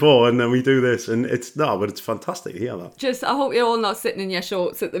 minutes before and then we do this, and it's fantastic to hear that. I hope you're all not sitting in your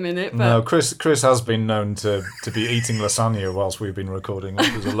shorts at the minute. But... No, Chris has been known to be eating lasagna whilst we've been recording,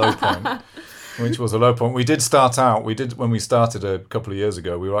 which was a low point. We did start out, when we started a couple of years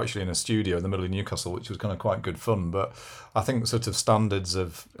ago, we were actually in a studio in the middle of Newcastle, which was kind of quite good fun. But I think sort of standards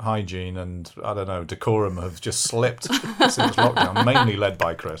of hygiene and, I don't know, decorum have just slipped since lockdown, mainly led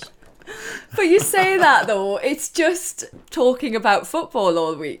by Chris. But you say that, though, it's just talking about football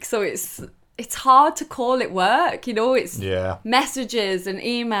all week. So it's it's hard to call it work, you know. It's Yeah. messages and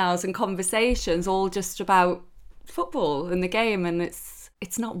emails and conversations all just about football and the game, and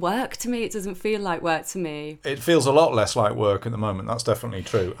it's not work to me. It doesn't feel like work to me. It feels a lot less like work at the moment. That's definitely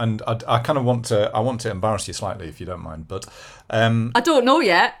true. And I kind of want to embarrass you slightly, if you don't mind. But I don't know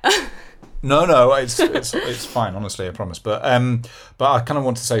yet. no, it's fine. Honestly, I promise. But I kind of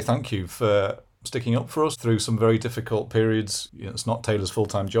want to say thank you for sticking up for us through some very difficult periods. You know, it's not Taylor's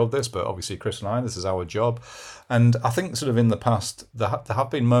full-time job, this, but obviously Chris and I, this is our job. And I think sort of in the past, there have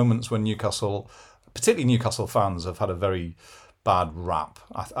been moments when Newcastle, particularly Newcastle fans, have had a very bad rap,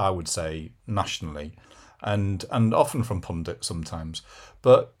 I would say, nationally, and often from pundits sometimes.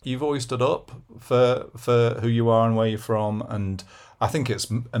 But you've always stood up for who you are and where you're from, and I think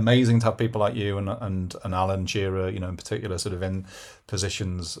it's amazing to have people like you and Alan Shearer, you know, in particular, sort of in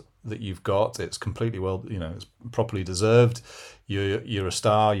positions that you've got. It's completely it's properly deserved. You're a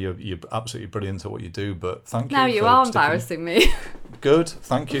star. You're absolutely brilliant at what you do. But thank you. Now you are embarrassing me. Good.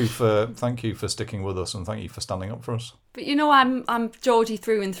 Thank you for sticking with us, and thank you for standing up for us. But you know, I'm Geordie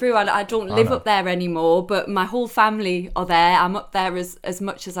through and through. I don't live up there anymore, but my whole family are there. I'm up there as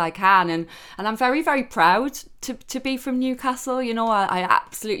much as I can, and I'm very, very proud to be from Newcastle. You know, I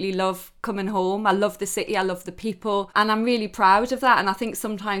absolutely love coming home. I love the city. I love the people, and I'm really proud of that. And I think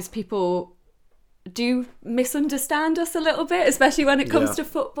sometimes people do misunderstand us a little bit, especially when it comes to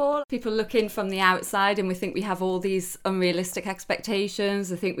football. People look in from the outside and we think we have all these unrealistic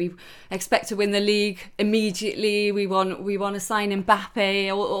expectations. I think we expect to win the league immediately. We want to sign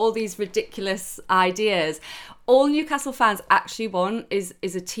Mbappe, all these ridiculous ideas. All Newcastle fans actually want is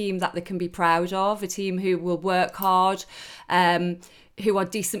a team that they can be proud of, a team who will work hard, who are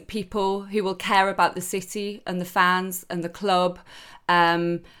decent people, who will care about the city and the fans and the club.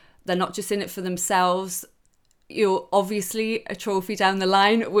 They're not just in it for themselves. You obviously, a trophy down the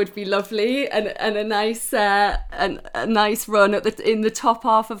line would be lovely, and a nice run in the top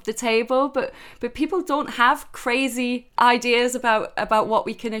half of the table. But people don't have crazy ideas about what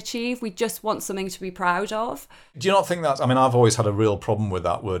we can achieve. We just want something to be proud of. Do you not think that's... I mean, I've always had a real problem with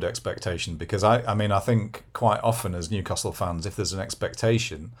that word expectation, because I think quite often as Newcastle fans, if there's an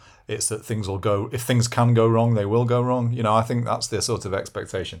expectation, it's that things will go... If things can go wrong, they will go wrong. You know, I think that's the sort of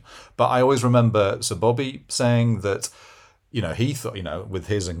expectation. But I always remember Sir Bobby saying that, you know, he thought, you know, with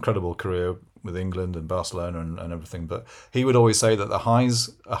his incredible career with England and Barcelona and everything, but he would always say that the highs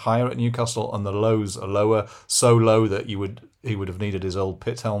are higher at Newcastle and the lows are lower, so low that he would have needed his old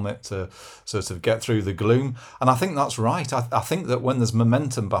pit helmet to sort of get through the gloom. And I think that's right. I think that when there's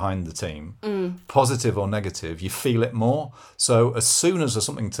momentum behind the team, positive or negative, you feel it more. So as soon as there's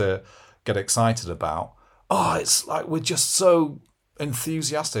something to get excited about, it's like we're just so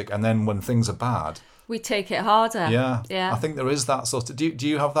enthusiastic. And then when things are bad, we take it harder. Yeah. I think there is that sort of... Do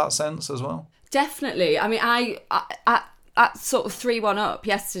you have that sense as well? Definitely. I mean, I at sort of 3-1 up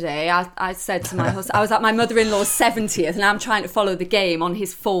yesterday, I said to my husband, I was at my mother-in-law's 70th, and I'm trying to follow the game on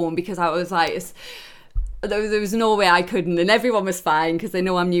his phone because I was like... There was no way I couldn't, and everyone was fine because they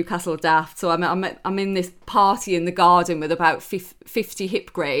know I'm Newcastle daft. So I'm in this party in the garden with about 50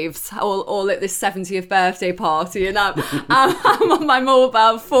 hipgraves, all at this 70th birthday party, and I'm on my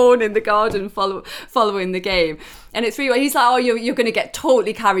mobile phone in the garden following the game. And it's really, he's like, you're going to get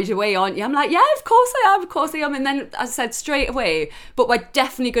totally carried away, aren't you? I'm like, yeah, of course I am. And then I said straight away, but we're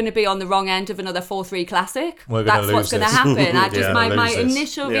definitely going to be on the wrong end of another 4-3 classic. That's what's going to happen. My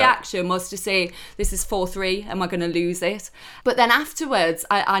initial reaction was to say, this is 4-3 and we're going to lose it. But then afterwards,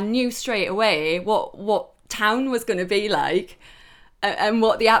 I knew straight away what town was going to be like. And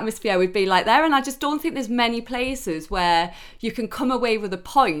what the atmosphere would be like there. And I just don't think there's many places where you can come away with a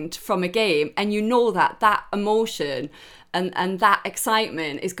point from a game and you know that emotion and that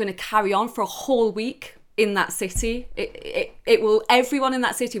excitement is going to carry on for a whole week in that city. It will. Everyone in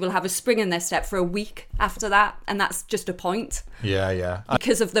that city will have a spring in their step for a week after that, and that's just a point. Yeah.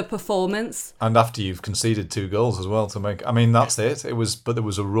 Because of the performance. And after you've conceded 2 goals as well to make... I mean, that's it. But there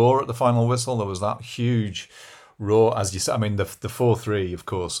was a roar at the final whistle. There was that huge... raw, as you said. I mean, the 4-3, of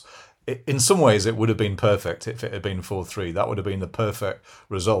course, in some ways it would have been perfect if it had been 4-3. That would have been the perfect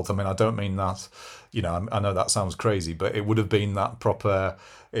result. I mean, I don't mean that, you know, I know that sounds crazy, but it would have been that proper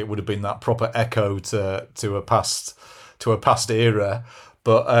echo to a past era.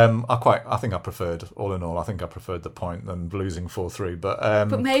 But I think I preferred, all in all, the point than losing 4-3.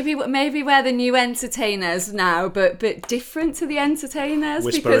 But maybe we're the new entertainers now, but different to the entertainers.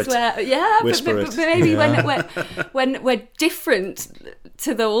 Whisper because it. But maybe when we're different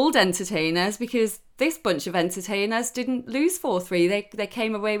to the old entertainers, because this bunch of entertainers didn't lose 4-3. They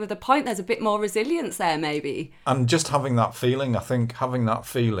came away with a point. There's a bit more resilience there, maybe. And just having that feeling, I think, having that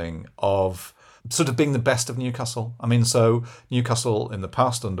feeling of sort of being the best of Newcastle. I mean, so Newcastle in the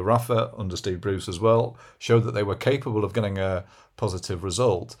past, under Rafa, under Steve Bruce as well, showed that they were capable of getting a positive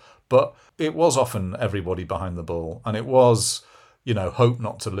result. But it was often everybody behind the ball, and it was, hope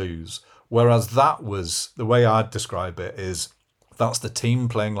not to lose. Whereas that was, the way I'd describe it is, that's the team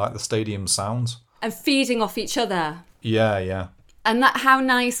playing like the stadium sounds. And feeding off each other. Yeah. And how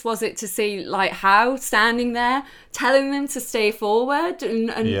nice was it to see, like, Howe standing there, telling them to stay forward and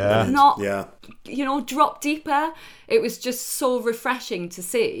not, drop deeper. It was just so refreshing to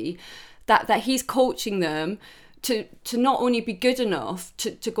see that he's coaching them to not only be good enough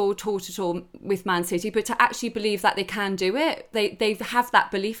to go toe-to-toe with Man City, but to actually believe that they can do it. They have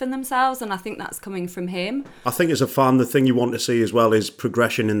that belief in themselves, and I think that's coming from him. I think as a fan, the thing you want to see as well is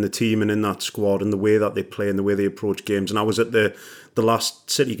progression in the team and in that squad and the way that they play and the way they approach games. And I was at the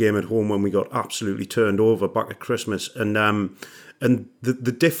last City game at home when we got absolutely turned over back at Christmas, and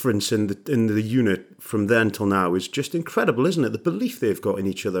the difference in the unit from then till now is just incredible, isn't it? The belief they've got in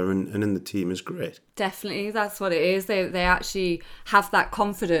each other and in the team is great. Definitely, that's what it is. They actually have that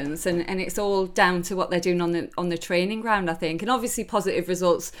confidence, and it's all down to what they're doing on the training ground, I think. And obviously, positive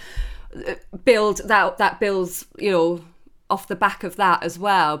results builds off the back of that as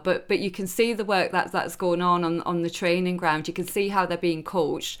well. But you can see the work that's going on the training ground. You can see how they're being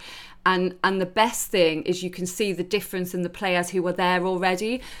coached. And the best thing is you can see the difference in the players who were there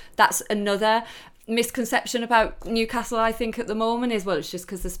already. That's another misconception about Newcastle, I think, at the moment is, well, it's just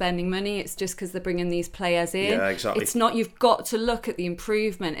because they're spending money. It's just because they're bringing these players in. Yeah, exactly. It's not. You've got to look at the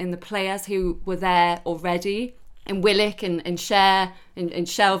improvement in the players who were there already. And Willock and Cher and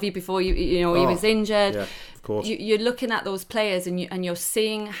Shelvey before he was injured. Yeah. Of course. You're looking at those players and you're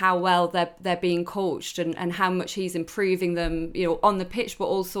seeing how well they're being coached and how much he's improving them, on the pitch, but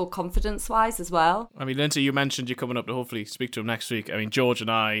also confidence-wise as well. I mean, Lindsay, you mentioned you're coming up to hopefully speak to him next week. I mean, George and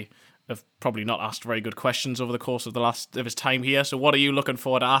I have probably not asked very good questions over the course of his time here. So what are you looking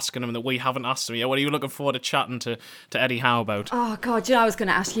forward to asking him that we haven't asked him yet? What are you looking forward to chatting to Eddie Howe about? Oh, God, I was going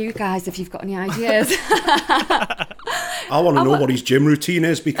to ask you guys if you've got any ideas. I want to know what his gym routine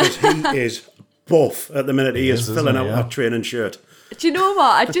is, because he is buff at the minute. He is filling out that training shirt. Do you know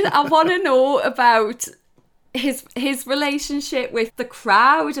what? I want to know about his relationship with the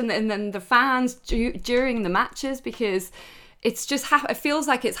crowd and then the fans during the matches, because it's just it feels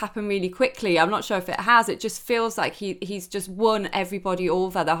like it's happened really quickly. I'm not sure if it has. It just feels like he's just won everybody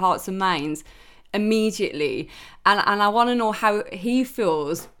over, their hearts and minds, immediately. And I want to know how he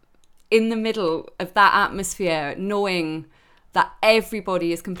feels in the middle of that atmosphere, knowing that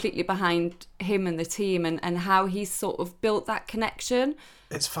everybody is completely behind him and the team, and how he's sort of built that connection.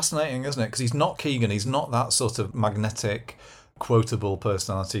 It's fascinating, isn't it? Because he's not Keegan. He's not that sort of magnetic, quotable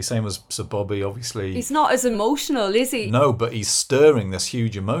personality. Same as Sir Bobby, obviously. He's not as emotional, is he? No, but he's stirring this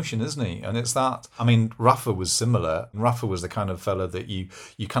huge emotion, isn't he? And it's that. I mean, Rafa was similar. Rafa was the kind of fella that you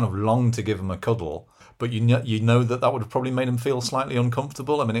kind of long to give him a cuddle, but you know that would have probably made him feel slightly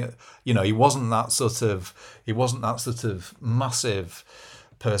uncomfortable. I mean, he wasn't that sort of massive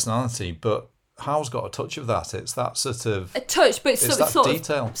personality, but Howe's got a touch of that. It's that sort of a touch, but it's that sort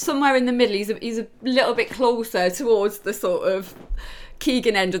detail. Of somewhere in the middle. He's a little bit closer towards the sort of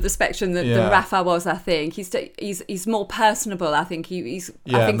Keegan end of the spectrum than Rafa was. I think he's more personable. I think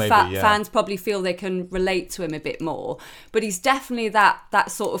fans probably feel they can relate to him a bit more. But he's definitely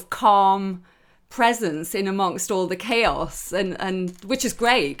that sort of calm presence in amongst all the chaos, and which is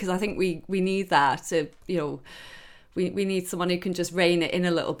great, because I think we need that to We need someone who can just rein it in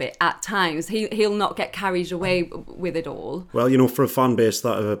a little bit at times. He'll not get carried away with it all. Well, for a fan base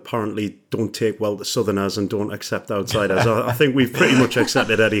that apparently don't take well to Southerners and don't accept outsiders, I think we've pretty much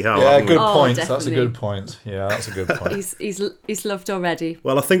accepted Eddie Howe. Yeah, good point. Definitely. That's a good point. Yeah, that's a good point. He's loved already.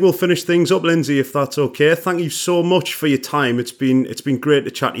 Well, I think we'll finish things up, Lindsay, if that's okay. Thank you so much for your time. It's been great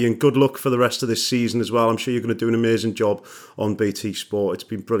to chat to you, and good luck for the rest of this season as well. I'm sure you're going to do an amazing job on BT Sport. It's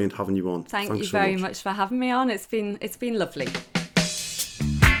been brilliant having you on. Thanks you so very much for having me on. It's been lovely.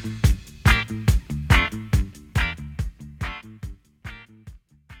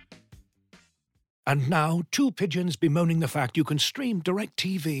 And now, two pigeons bemoaning the fact you can stream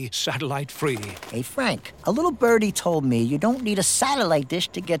DirecTV satellite-free. Hey, Frank, a little birdie told me you don't need a satellite dish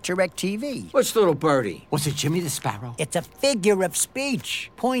to get DirecTV. Which little birdie? Was it Jimmy the Sparrow? It's a figure of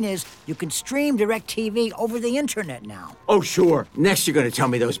speech. Point is, you can stream DirecTV over the internet now. Oh, sure. Next you're going to tell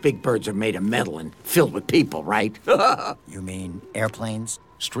me those big birds are made of metal and filled with people, right? You mean airplanes?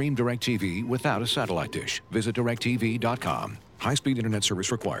 Stream DirecTV without a satellite dish. Visit DirecTV.com. High-speed internet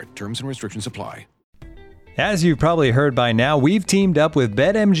service required. Terms and restrictions apply. As you've probably heard by now, we've teamed up with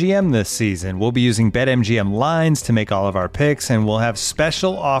BetMGM this season. We'll be using BetMGM lines to make all of our picks, and we'll have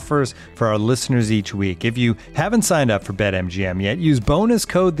special offers for our listeners each week. If you haven't signed up for BetMGM yet, use bonus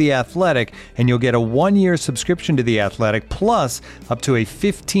code The Athletic, and you'll get a 1-year subscription to The Athletic, plus up to a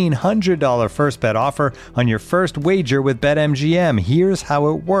 $1,500 first bet offer on your first wager with BetMGM. Here's how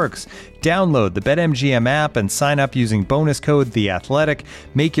it works. Download the BetMGM app and sign up using bonus code The Athletic.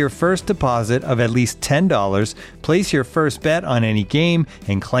 Make your first deposit of at least $10. Place your first bet on any game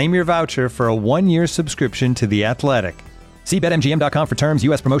and claim your voucher for a 1-year subscription to The Athletic. See BetMGM.com for terms.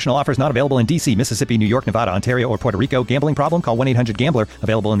 U.S. promotional offers not available in D.C., Mississippi, New York, Nevada, Ontario, or Puerto Rico. Gambling problem? Call 1-800-GAMBLER.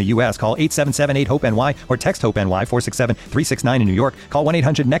 Available in the U.S. Call 877-8-HOPE-NY or text HOPE-NY 467-369 in New York. Call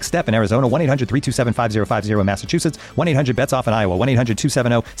 1-800-NEXT-STEP in Arizona. 1-800-327-5050 in Massachusetts. 1-800-BETS-OFF in Iowa.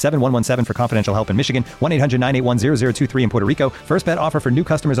 1-800-270-7117 for confidential help in Michigan. 1-800-981-0023 in Puerto Rico. First bet offer for new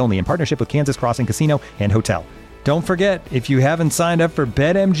customers only in partnership with Kansas Crossing Casino and Hotel. Don't forget, if you haven't signed up for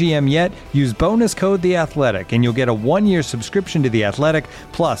BetMGM yet, use bonus code The Athletic, and you'll get a 1-year subscription to The Athletic,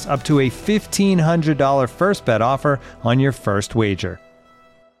 plus up to a $1,500 first bet offer on your first wager.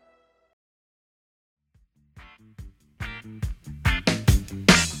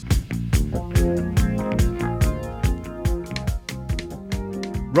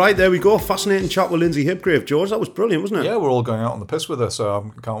 Right, there we go. Fascinating chat with Lindsay Hipgrave. George, that was brilliant, wasn't it? Yeah, we're all going out on the piss with her,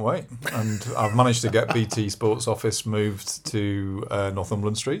 so I can't wait. And I've managed to get BT Sports office moved to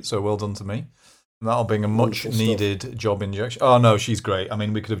Northumberland Street, so well done to me. And that'll bring a much-needed job injection. Oh, no, she's great. I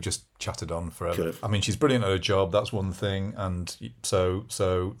mean, we could have just chatted on forever. I mean, she's brilliant at her job, that's one thing, and so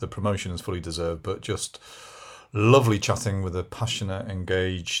the promotion is fully deserved, but just lovely chatting with a passionate,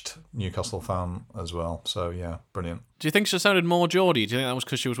 engaged Newcastle fan as well. So, yeah, brilliant. Do you think she sounded more Geordie? Do you think that was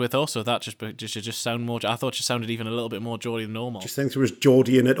because she was with us, or that just sound more? I thought she sounded even a little bit more Geordie than normal. Do you think there was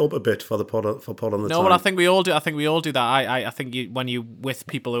Geordie in it up a bit for pod on the time? No, well, I think we all do. I think we all do that. I think when you with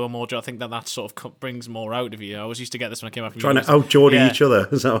people who are more Geordie, I think that sort of brings more out of you. I always used to get this when I came up. Trying to out Geordie each other.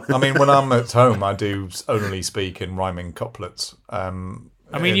 I mean, when I'm at home, I do only speak in rhyming couplets.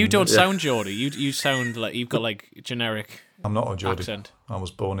 I mean, you don't sound Geordie. You sound like you've got like generic. I'm not a Geordie. Accent. I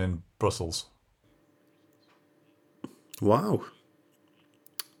was born in Brussels. Wow.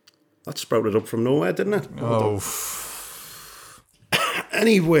 That sprouted up from nowhere, didn't it?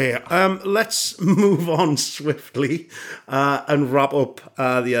 Anyway, let's move on swiftly and wrap up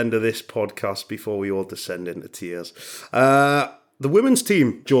the end of this podcast before we all descend into tears. The women's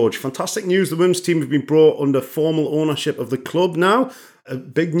team, George, fantastic news. The women's team have been brought under formal ownership of the club now.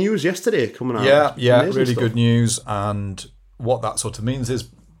 Big news yesterday coming out. Yeah, really good news. And what that sort of means is,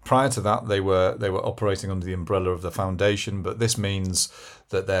 prior to that, they were operating under the umbrella of the foundation, but this means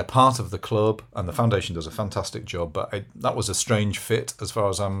that they're part of the club, and the foundation does a fantastic job. But that was a strange fit as far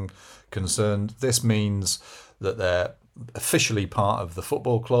as I'm concerned. This means that they're officially part of the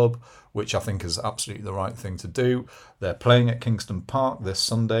football club, which I think is absolutely the right thing to do. They're playing at Kingston Park this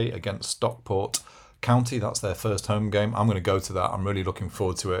Sunday against Stockport County. That's their first home game. I'm going to go to that. I'm really looking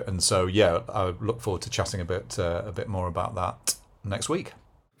forward to it. And so, yeah, I look forward to chatting a bit more about that next week.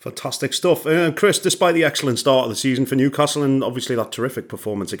 Fantastic stuff. Chris, despite the excellent start of the season for Newcastle and obviously that terrific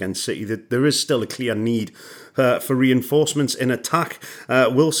performance against City, there is still a clear need for reinforcements in attack.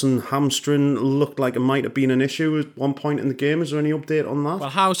 Wilson hamstring looked like it might have been an issue at one point in the game. Is there any update on that?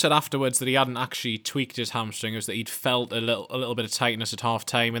 Well, Howe said afterwards that he hadn't actually tweaked his hamstring, it was that he'd felt a little bit of tightness at half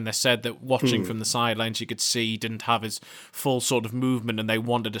time, and they said that watching from the sidelines you could see he didn't have his full sort of movement, and they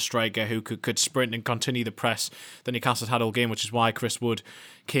wanted a striker who could sprint and continue the press that Newcastle had all game, which is why Chris Wood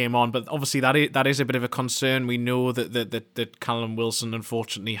came on. But obviously that is a bit of a concern. We know that Callum Wilson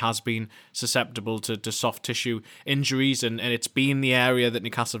unfortunately has been susceptible to soft tissue injuries, and it's been the area that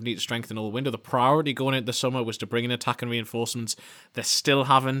Newcastle need to strengthen all window. The priority going into the summer was to bring in attack and reinforcements. They still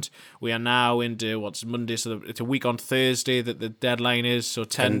haven't. We are now into what's Monday, so it's a week on Thursday that the deadline is, so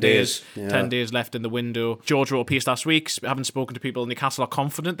 10 days. Yeah. 10 days left in the window. George wrote a piece last week, having spoken to people, Newcastle are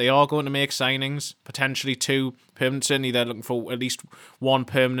confident they are going to make signings, potentially 2 permanent. Certainly they're looking for at least 1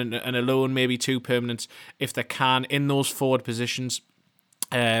 permanent and a loan, maybe 2 permanents if they can in those forward positions.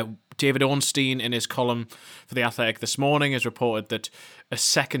 David Ornstein, in his column for The Athletic this morning, has reported that a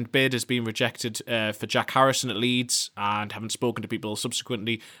second bid has been rejected for Jack Harrison at Leeds, and having spoken to people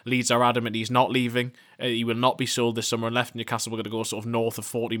subsequently, Leeds are adamant he's not leaving. He will not be sold this summer, and left Newcastle. We're going to go sort of north of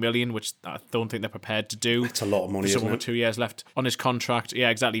 40 million, which I don't think they're prepared to do. That's a lot of money, isn't it? With 2 years left on his contract. Yeah,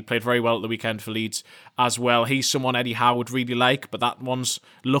 exactly. He played very well at the weekend for Leeds as well. He's someone Eddie Howe would really like, but that one's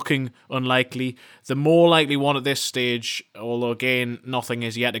looking unlikely. The more likely one at this stage, although again, nothing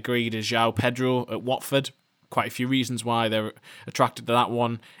is yet agreed, is João Pedro at Watford. quite a few reasons why they're attracted to that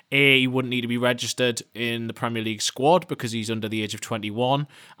one. He wouldn't need to be registered in the Premier League squad because he's under the age of 21,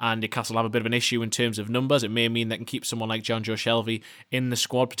 and Newcastle have a bit of an issue in terms of numbers. It may mean they can keep someone like Jonjo Shelvey in the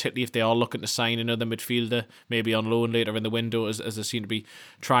squad, particularly if they are looking to sign another midfielder, maybe on loan later in the window, as they seem to be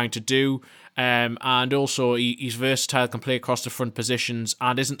trying to do. And also, he's versatile, can play across the front positions,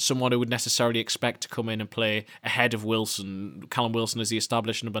 and isn't someone who would necessarily expect to come in and play ahead of Wilson. Callum Wilson is the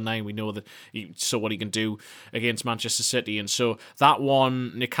established number 9. We know that he saw what he can do against Manchester City, and so that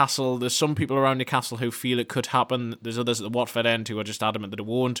one, Newcastle, there's some people around Newcastle who feel it could happen. There's others at the Watford end who are just adamant that it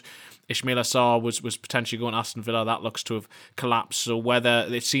won't. Ismail Assar was potentially going to Aston Villa. That looks to have collapsed. So whether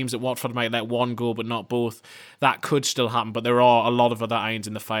it seems that Watford might let one go but not both, that could still happen. But there are a lot of other irons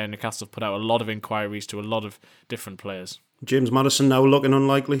in the fire. Newcastle have put out a lot of inquiries to a lot of different players. James Maddison now looking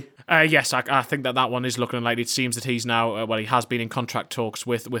unlikely? Yes, I think that one is looking unlikely. It seems that he's now, he has been in contract talks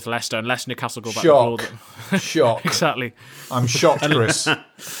with Leicester, unless Newcastle go back and blow them. Shock. Exactly. I'm shocked, Chris.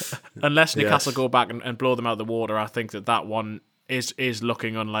 Unless Newcastle go back and blow them out of the water, I think that one is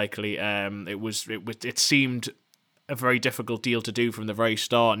looking unlikely. It seemed a very difficult deal to do from the very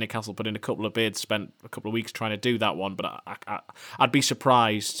start. Newcastle put in a couple of bids, spent a couple of weeks trying to do that one, but I'd be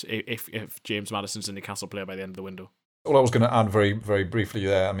surprised if James Maddison's a Newcastle player by the end of the window. All I was going to add very, very briefly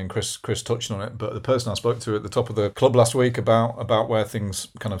there, I mean, Chris touched on it, but the person I spoke to at the top of the club last week about where things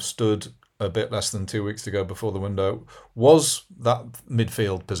kind of stood a bit less than 2 weeks ago before the window was that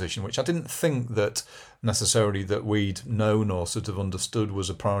midfield position, which I didn't think that necessarily that we'd known or sort of understood was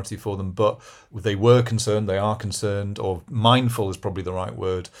a priority for them, but they were concerned, they are concerned, or mindful is probably the right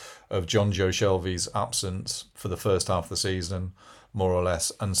word, of Jonjo Shelvey's absence for the first half of the season, more or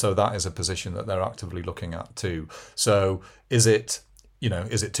less, and so that is a position that they're actively looking at too. So is it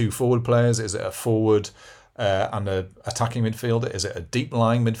two forward players? Is it a forward and a attacking midfielder? Is it a deep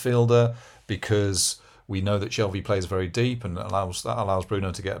lying midfielder? Because we know that Shelvey plays very deep and that allows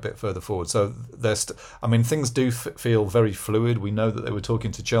Bruno to get a bit further forward. So things do feel very fluid. We know that they were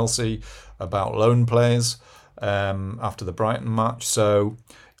talking to Chelsea about loan players after the Brighton match. So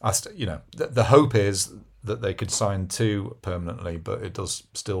the hope is that they could sign 2 permanently, but it does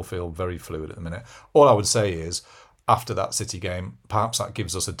still feel very fluid at the minute. All I would say is, after that City game, perhaps that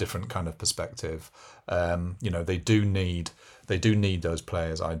gives us a different kind of perspective. They do need those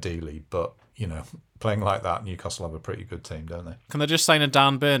players ideally, but playing like that, Newcastle have a pretty good team, don't they? Can they just sign a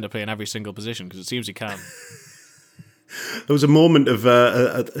Dan Burn to play in every single position? Because it seems he can. There was a moment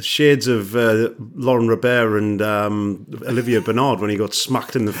of shades of Lauren Robert and Olivier Bernard when he got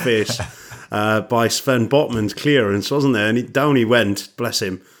smacked in the face by Sven Botman's clearance, wasn't there? And down he went, bless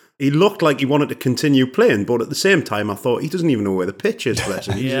him. He looked like he wanted to continue playing, but at the same time, I thought he doesn't even know where the pitch is, bless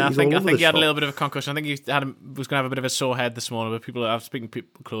him. I think he had a little bit of a concussion. I think he was going to have a bit of a sore head this morning. But I was speaking to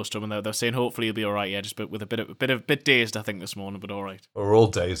people close to him, and they're saying hopefully he'll be all right. Yeah, just with a bit dazed, I think, this morning, but all right. We're all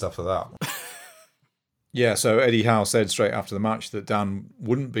dazed after that. Yeah, so Eddie Howe said straight after the match that Dan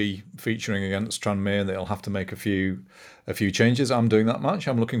wouldn't be featuring against Tranmere, and they'll have to make a few changes. I'm doing that match.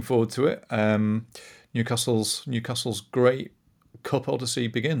 I'm looking forward to it. Newcastle's great Cup Odyssey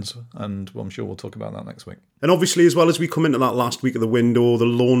begins, and I'm sure we'll talk about that next week. And obviously, as well as we come into that last week of the window, the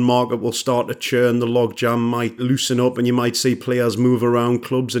loan market will start to churn, the logjam might loosen up, and you might see players move around,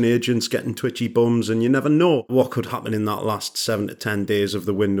 clubs and agents getting twitchy bums, and you never know what could happen in that last 7 to 10 days of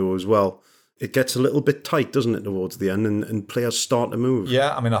the window as well. It gets a little bit tight, doesn't it, towards the end, and players start to move.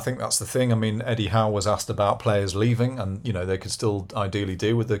 Yeah, I mean, I think that's the thing. I mean, Eddie Howe was asked about players leaving, and, they could still ideally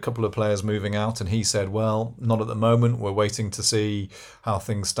do with a couple of players moving out, and he said, well, not at the moment. We're waiting to see how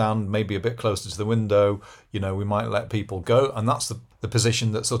things stand, maybe a bit closer to the window. We might let people go, and that's the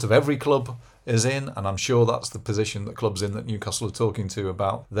position that sort of every club is in, and I'm sure that's the position that clubs in that Newcastle are talking to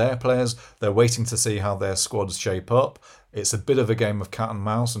about their players. They're waiting to see how their squads shape up. It's a bit of a game of cat and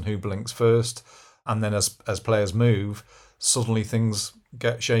mouse and who blinks first. And then as players move, suddenly things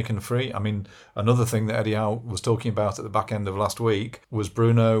get shaken free. I mean, another thing that Eddie Howe was talking about at the back end of last week was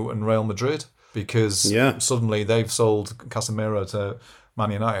Bruno and Real Madrid, because suddenly they've sold Casemiro to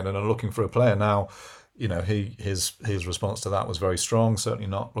Man United and are looking for a player. Now, his response to that was very strong, certainly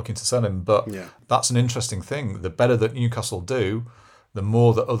not looking to sell him. But that's an interesting thing. The better that Newcastle do, the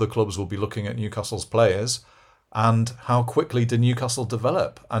more that other clubs will be looking at Newcastle's players. And how quickly do Newcastle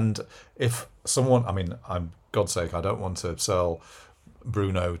develop? And if someone, God's sake, I don't want to sell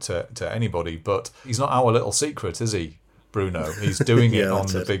Bruno to anybody, but he's not our little secret, is he, Bruno? He's doing it on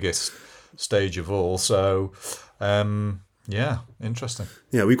the biggest stage of all. So, interesting.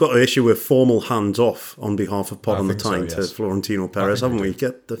 Yeah, we've got to issue a formal hands off on behalf of Pod on the Time to Florentino Perez, haven't we?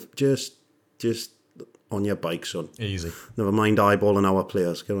 Get the just on your bike, son. Easy. Never mind eyeballing our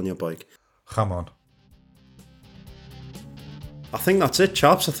players. Get on your bike. Come on. I think that's it,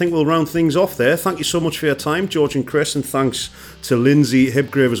 chaps. I think we'll round things off there. Thank you so much for your time, George and Chris, and thanks to Lindsay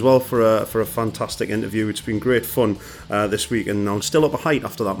Hibgrave as well for a fantastic interview. It's been great fun this week, and I'm still up a height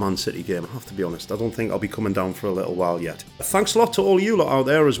after that Man City game, I have to be honest. I don't think I'll be coming down for a little while yet. Thanks a lot to all you lot out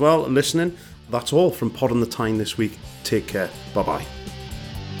there as well listening. That's all from Pod on the Tyne this week. Take care. Bye-bye.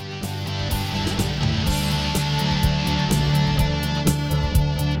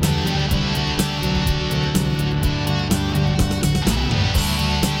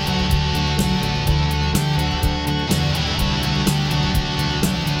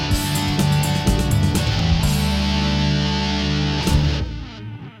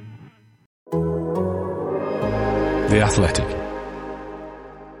 The Athletic.